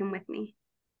to take him with me.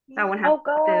 So I won't have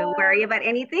to worry about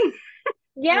anything.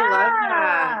 Yeah. I love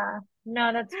that.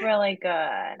 No, that's really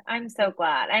good. I'm so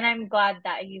glad. And I'm glad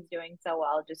that he's doing so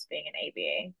well just being an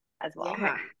ABA as well.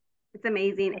 Yeah. It's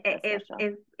amazing.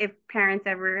 If parents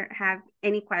ever have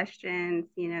any questions,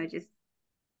 you know, just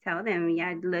tell them,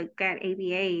 look at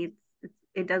ABA.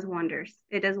 It does wonders.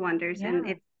 It does wonders. And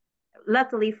it's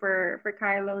luckily for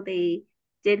Kylo, they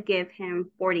did give him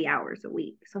 40 hours a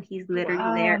week. So he's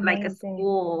literally there like a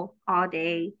school all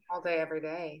day. All day, every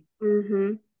day.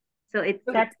 So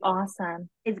that's awesome.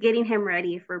 It's getting him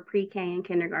ready for pre-K and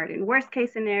kindergarten. Worst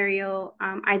case scenario,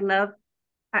 I'm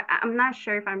not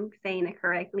sure if I'm saying it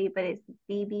correctly, but it's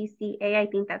BBCA. I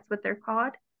think that's what they're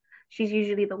called. She's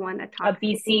usually the one that talks. A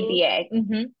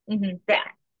BCBA.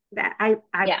 That I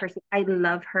personally, I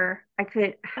love her. I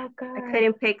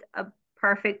couldn't pick a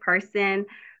perfect person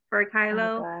for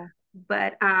Kylo,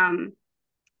 but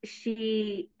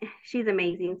she's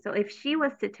amazing. So if she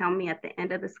was to tell me at the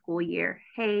end of the school year,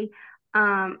 hey,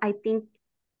 I think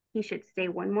he should stay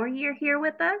one more year here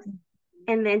with us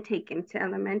and then take him to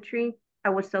elementary, I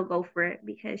would still go for it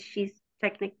because she's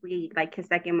technically like his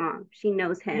second mom. She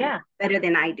knows him better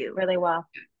than I do. Really well.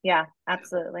 Yeah,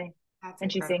 absolutely. And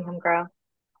she's seeing him grow.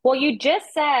 Well, you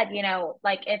just said, you know,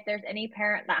 like if there's any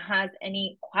parent that has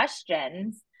any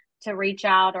questions to reach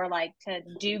out or like to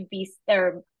do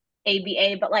or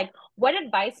ABA, but like what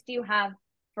advice do you have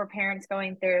for parents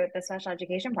going through the special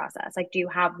education process? Like, do you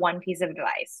have one piece of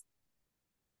advice?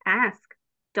 Ask.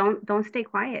 Don't stay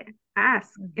quiet.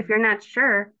 Ask. If you're not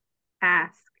sure,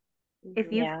 ask.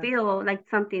 If you feel like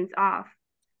something's off,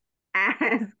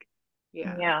 ask.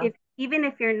 Even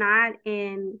if you're not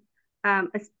in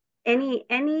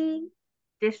any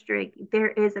district, there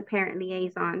is a parent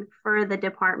liaison for the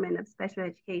Department of Special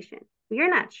Education. If you're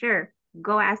not sure,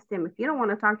 go ask them. If you don't want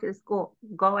to talk to the school,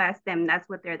 go ask them. That's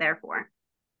what they're there for.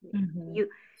 You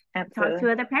talk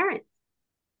to other parents.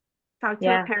 Talk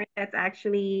to a parent that's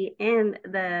actually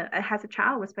has a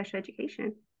child with special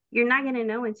education. You're not going to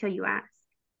know until you ask.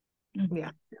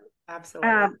 Yeah,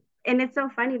 absolutely. And it's so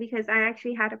funny because I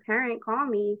actually had a parent call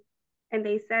me and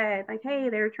they said like, hey,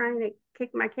 they're trying to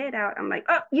kick my kid out. I'm like,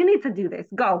 oh, you need to do this.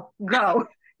 Go. But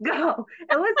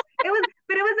it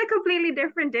was a completely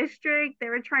different district. They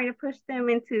were trying to push them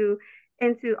into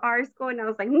our school. And I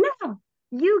was like, no,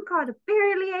 you call the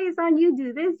parent liaison, you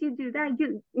do this, you do that.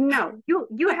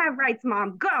 You have rights,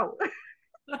 mom, go.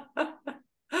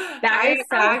 That I is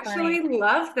so actually funny.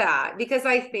 love that because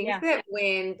I think Yeah. that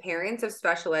when parents of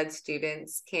special ed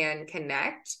students can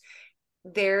connect,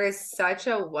 there is such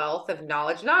a wealth of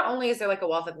knowledge. Not only is there like a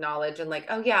wealth of knowledge and like,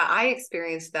 oh yeah, I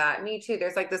experienced that. Me too.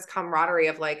 There's like this camaraderie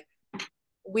of like,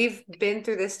 we've been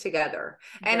through this together.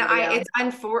 And Yeah. it's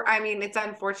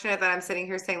unfortunate that I'm sitting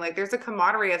here saying like, there's a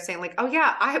camaraderie of saying like, oh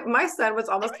yeah, my son was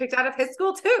almost kicked out of his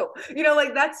school too.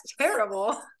 Like that's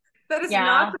terrible. That is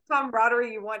not Yeah. the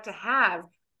camaraderie you want to have.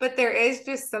 But there is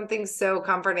just something so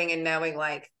comforting in knowing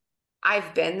like,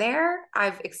 I've been there,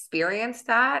 I've experienced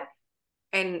that,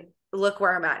 and look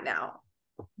where I'm at now.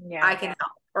 I Yeah. can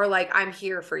help, or like I'm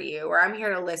here for you, or I'm here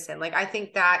to listen. Like I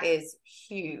think that is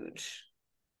huge.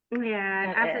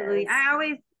 Yeah, That absolutely. is.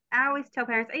 I always tell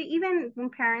parents, even when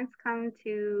parents come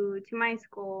to my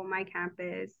school, my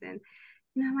campus, and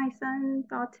my son's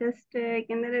autistic,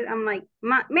 and then I'm like,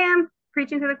 ma'am,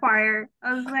 preaching to the choir.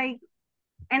 I was like,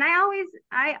 and I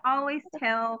always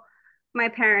tell my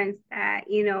parents that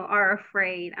are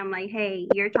afraid. I'm like, hey,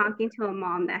 you're talking to a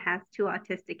mom that has two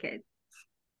autistic kids.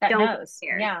 That Don't be knows.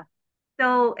 scared. Yeah.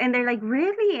 So, and they're like,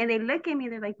 really? And they look at me,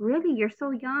 they're like, really? You're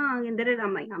so young. And then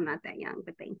I'm like, I'm not that young,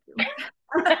 but thank you.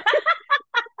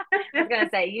 I was gonna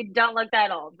say you don't look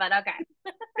that old, but okay.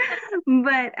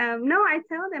 But no, I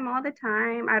tell them all the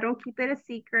time. I don't keep it a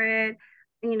secret,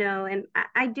 and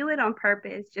I do it on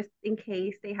purpose just in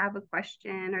case they have a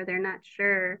question or they're not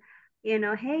sure. Hey,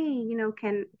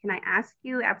 can I ask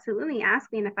you? Absolutely,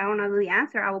 ask me. And if I don't know the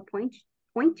answer, I will point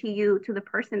to you to the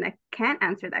person that can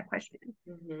answer that question.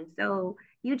 Mm-hmm. So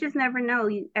you just never know.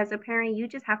 As a parent, you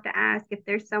just have to ask if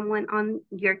there's someone on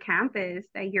your campus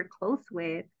that you're close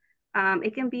with.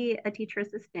 It can be a teacher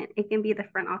assistant, it can be the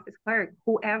front office clerk,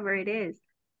 whoever it is.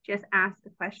 Just ask the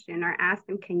question or ask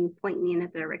them, can you point me in the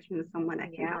direction of someone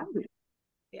that can Yeah. help me?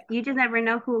 Yeah. You just never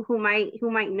know who might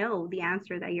know the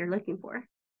answer that you're looking for.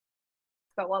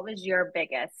 But what was your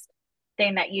biggest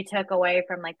thing that you took away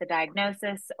from like the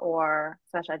diagnosis or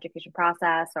special education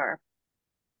process or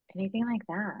anything like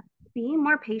that? Being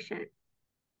more patient,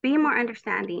 being more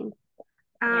understanding.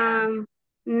 Yeah.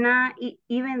 Not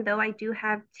even though I do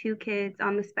have two kids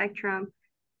on the spectrum,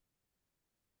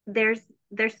 there's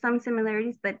there's some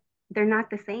similarities, but they're not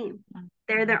the same.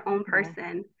 They're their own Yeah.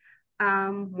 person.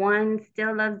 One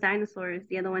still loves dinosaurs,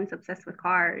 the other one's obsessed with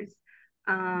cars.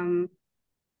 Um,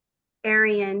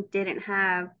 Arian didn't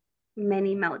have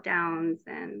many meltdowns,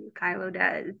 and Kylo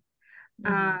does.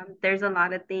 There's a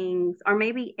lot of things, or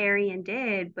maybe Arian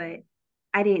did, but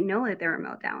I didn't know that there were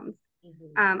meltdowns.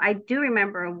 Mm-hmm. I do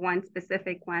remember one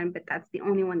specific one, but that's the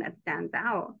only one that stands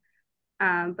out.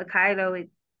 But Kylo,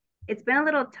 it's been a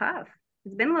little tough.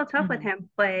 It's been a little tough with Mm-hmm. him,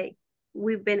 but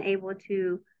we've been able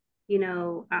to, you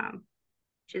know, um,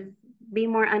 just be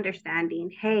more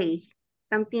understanding. Hey,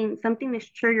 something is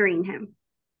triggering him.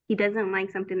 He doesn't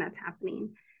like something that's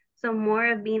happening. So more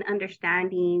of being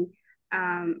understanding,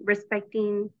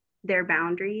 respecting their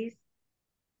boundaries,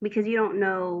 because you don't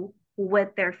know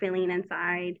what they're feeling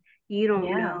inside. You don't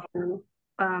Yeah. know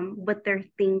what they're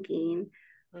thinking,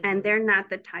 and Mm-hmm. they're not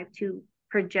the type to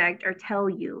project or tell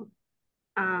you.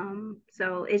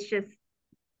 So it's just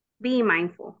being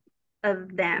mindful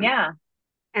of them Yeah.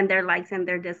 and their likes and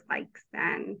their dislikes,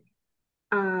 and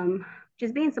um,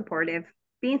 just being supportive,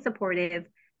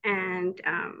 and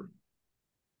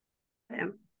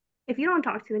if you don't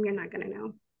talk to them, you're not gonna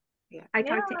know. Yeah. I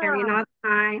talk to Arian Yeah. all the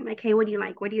time, like, hey, what do you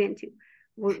like? What are you into?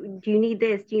 Do you need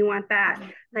this? Do you want that?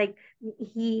 Like,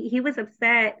 he was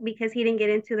upset because he didn't get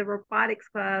into the robotics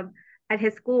club at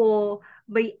his school,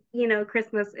 but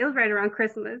Christmas, it was right around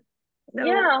Christmas. So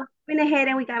Yeah. we went ahead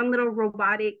and we got him little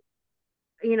robotic,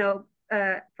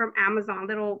 from Amazon,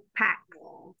 little packs.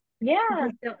 Yeah.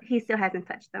 He still hasn't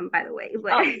touched them, by the way,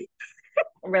 but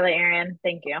Oh, really, Arian?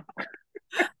 Thank you.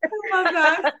 I love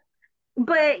that.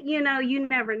 but you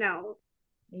never know.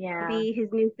 Yeah. Be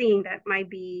his new thing that might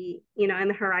be, in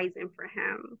the horizon for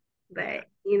him. Yeah.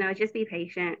 But just be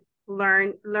patient.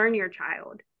 Learn your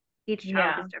child. Each child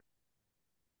Yeah. is different.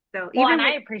 So Well, and even I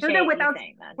even appreciate you without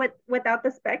saying that. without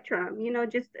the spectrum,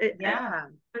 just Yeah.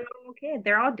 a normal kid,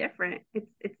 they're all different.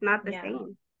 It's not the Yeah.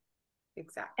 same.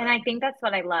 Exactly. And I think that's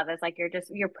what I love is like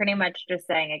you're pretty much just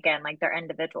saying again, like they're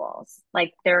individuals.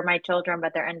 Like they're my children,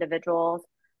 but they're individuals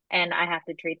and I have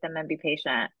to treat them and be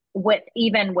patient with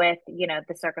even with,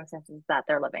 the circumstances that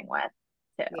they're living with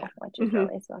too, Yeah. which is Hmm.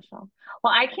 really special.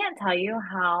 Well, I can't tell you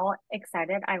how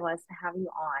excited I was to have you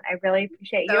on. I really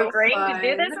appreciate you So agreeing to do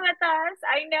fun. this with us.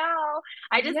 I know.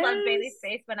 I just love Bailey's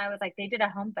Yes. face when I was like, they did a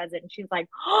home visit and she's like,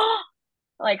 oh,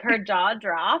 Like her jaw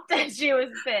dropped and she was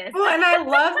pissed. Well, and I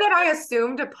love that I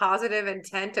assumed a positive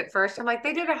intent at first. I'm like,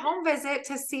 they did a home visit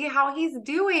to see how he's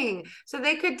doing so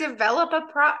they could develop a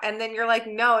and then you're like,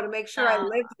 no, to make sure I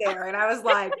lived there. And I was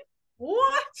like,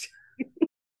 what?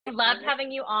 I loved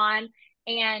having you on.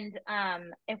 And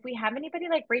if we have anybody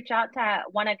like reach out to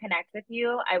want to connect with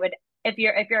you, I would, if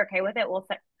you're okay with it, we'll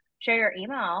share your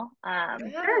email.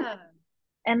 Yeah.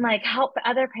 And like help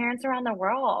other parents around the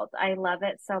world. I love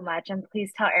it so much. And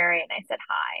please tell Arian I said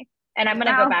hi. And I'm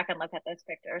gonna go back and look at those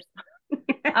pictures.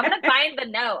 I'm gonna find the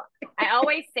note. I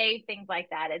always save things like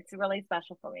that. It's really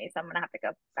special for me. So I'm gonna have to go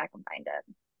back and find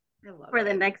it. For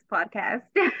the next podcast.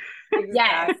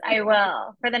 Yes, I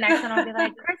will. For the next one, I'll be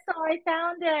like, Cristal, I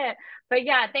found it. But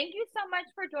yeah, thank you so much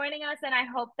for joining us. And I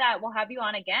hope that we'll have you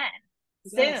on again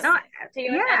soon. Yes.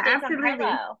 Yeah, absolutely.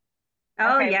 Oh,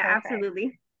 okay, yeah, perfect.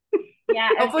 Absolutely. Yeah,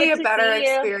 hopefully a better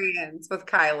experience with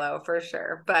Kylo for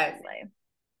sure. But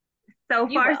so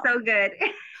far, so good.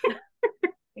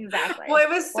 Exactly. Well, it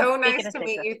was so nice to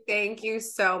meet you. Thank you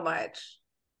so much.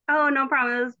 Oh, no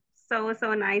problem. It was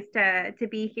so nice to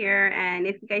be here. And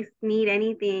if you guys need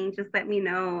anything, just let me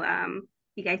know.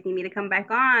 You guys need me to come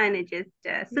back on and just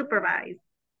supervise.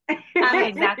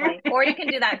 Exactly. Or you can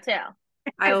do that too.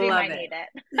 I love might need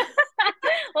it.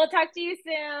 We'll talk to you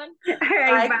soon. All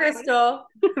right, bye, Cristal.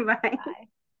 Bye.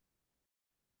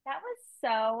 That was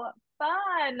so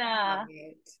fun.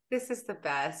 This is the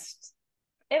best.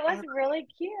 It was really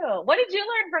cute. What did you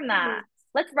learn from that?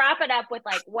 Let's wrap it up with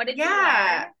like, what did you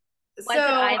learn? What did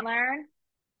I learn?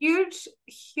 Huge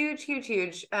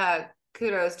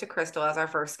kudos to Cristal as our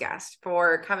first guest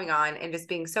for coming on and just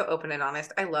being so open and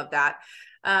honest. I love that.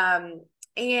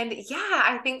 And yeah,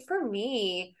 I think for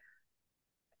me,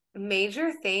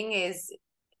 major thing is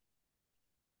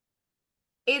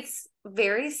it's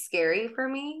very scary for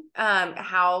me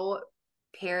how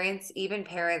parents, even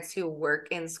parents who work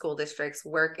in school districts,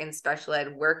 work in special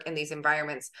ed, work in these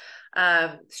environments,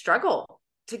 struggle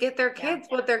to get their kids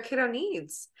what their kiddo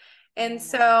needs. And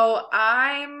so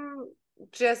I'm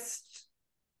just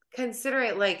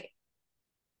considering, like,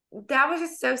 that was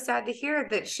just so sad to hear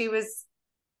that she was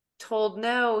told,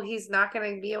 no, he's not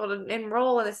going to be able to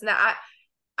enroll in this and that.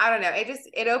 I don't know.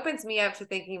 It opens me up to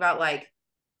thinking about, like,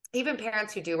 even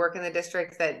parents who do work in the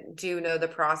district that do know the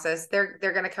process, they're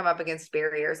going to come up against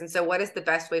barriers. And so what is the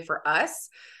best way for us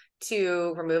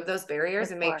to remove those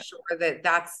barriers and make sure that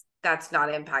that's not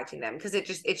impacting them? Because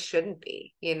it shouldn't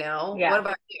be, you know? Yeah. What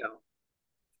about you?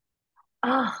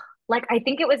 Oh, like, I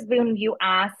think it was when you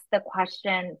asked the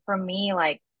question for me,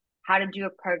 like, how did you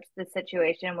approach the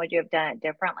situation? Would you have done it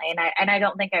differently? And I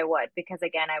don't think I would, because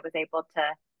again, I was able to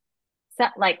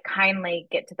kindly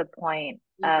get to the point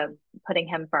of putting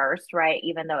him first, right?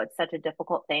 Even though it's such a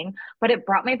difficult thing. But it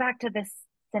brought me back to this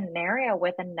scenario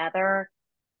with another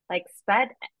like sped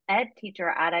ed teacher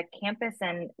at a campus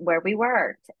and where we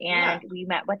worked. And we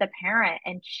met with a parent,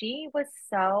 and she was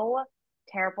so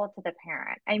terrible to the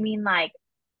parent. I mean, like,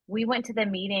 we went to the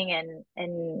meeting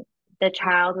and the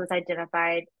child was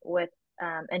identified with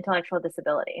intellectual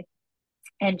disability.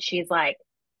 And she's like,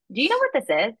 do you know what this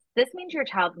is? This means your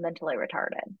child's mentally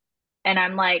retarded. And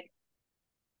I'm like,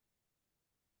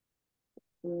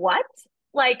 what?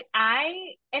 Like,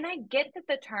 I get that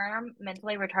the term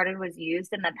mentally retarded was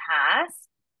used in the past,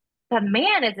 but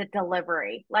man, is it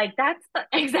delivery. Like, that's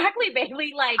exactly,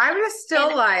 Bailey. Like, I'm just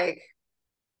still I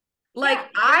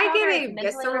get a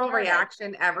visceral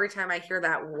reaction every time I hear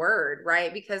that word,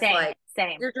 right? Because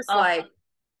same. You're just like,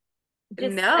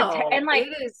 no, and like,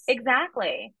 it is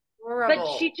exactly.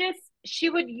 horrible. But she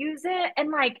would use it,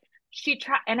 and like, she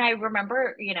tried. And I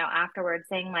remember, afterwards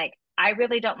saying, like, I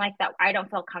really don't like that. I don't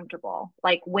feel comfortable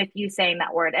like with you saying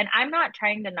that word. And I'm not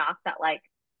trying to knock that, like,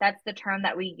 that's the term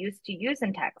that we used to use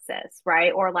in Texas,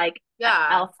 right? Or like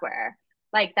elsewhere.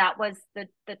 Like, that was the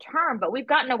term, but we've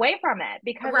gotten away from it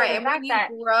because and when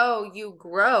you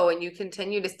grow and you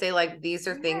continue to say, like, these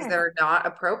are things that are not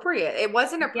appropriate. It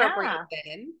wasn't appropriate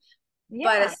then,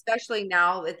 but especially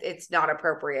now it's not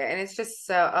appropriate. And it's just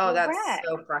so, that's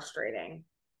so frustrating.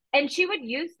 And she would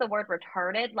use the word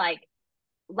retarded, like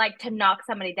to knock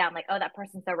somebody down, like, oh, that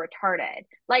person's so retarded.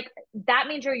 Like, that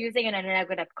means you're using it in a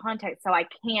negative context. So I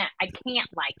can't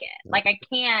like it. Like, I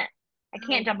can't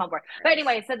jump on board. But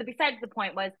anyway, so besides the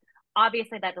point was,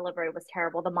 obviously that delivery was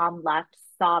terrible. The mom left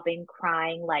sobbing,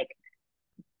 crying, like,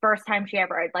 first time she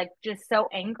ever, like, just so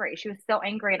angry. She was so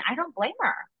angry, and I don't blame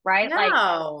her, right? No.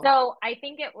 Like, so I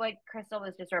think Cristal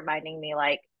was just reminding me,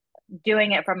 like,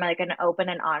 doing it from like an open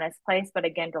and honest place. But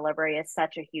again, delivery is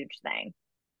such a huge thing.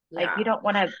 Like, you don't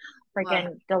want to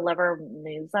freaking deliver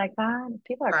news like that.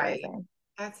 People are crazy.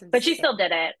 That's insane. But she still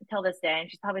did it till this day, and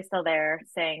she's probably still there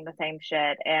saying the same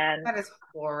shit. And that is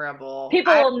horrible.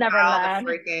 People will never learn. learn.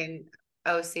 The freaking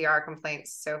OCR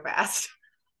complaints so fast.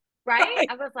 Right?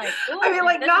 I was like, ooh, I mean,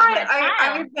 like, this not, is my I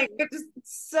child. was like, it's just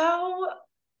so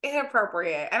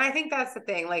inappropriate. And I think that's the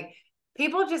thing. Like,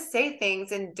 people just say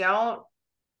things and don't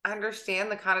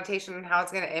understand the connotation and how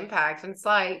it's going to impact. And it's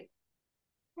like,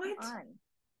 what?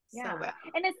 Yeah. So bad.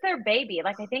 And it's their baby.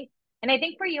 Like, I think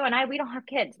for you and I, we don't have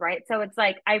kids, right? So it's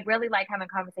like, I really like having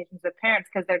conversations with parents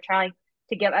because they're trying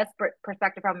to give us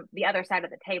perspective from the other side of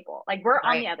the table. Like, we're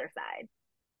on the other side.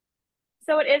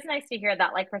 So it is nice to hear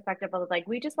that, like, perspective of, like,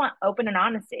 we just want open and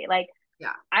honesty. Like,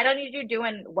 yeah, I don't need you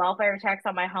doing welfare checks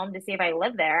on my home to see if I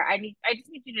live there. I just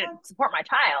need you to support my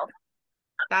child.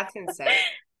 That's insane.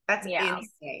 That's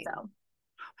insane. So.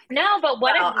 No, but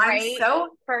what a great I'm so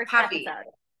first happy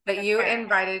episode that you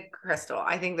invited Cristal.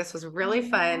 I think this was really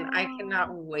fun. I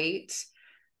cannot wait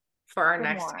for our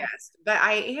next guest. But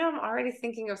I am already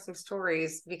thinking of some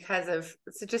stories because of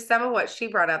just some of what she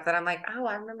brought up that I'm like, oh,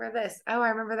 I remember this. Oh, I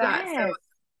remember that. Yes. So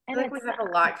I feel like we have a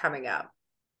lot coming up.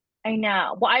 I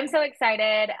know. Well, I'm so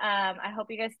excited. I hope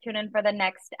you guys tune in for the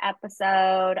next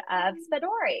episode of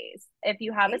Spadories. If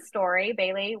you have a story,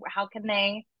 Bailey, how can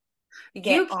they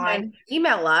get on?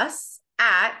 Email us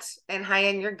at, and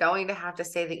Hyan, you're going to have to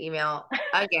say the email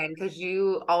again because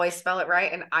you always spell it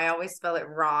right and I always spell it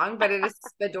wrong, but it is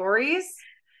Spadories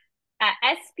at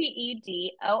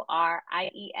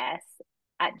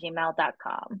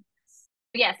SPEDORIES@gmail.com.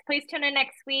 Yes, please tune in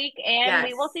next week and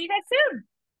we will see you guys soon.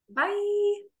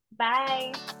 Bye.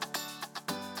 Bye.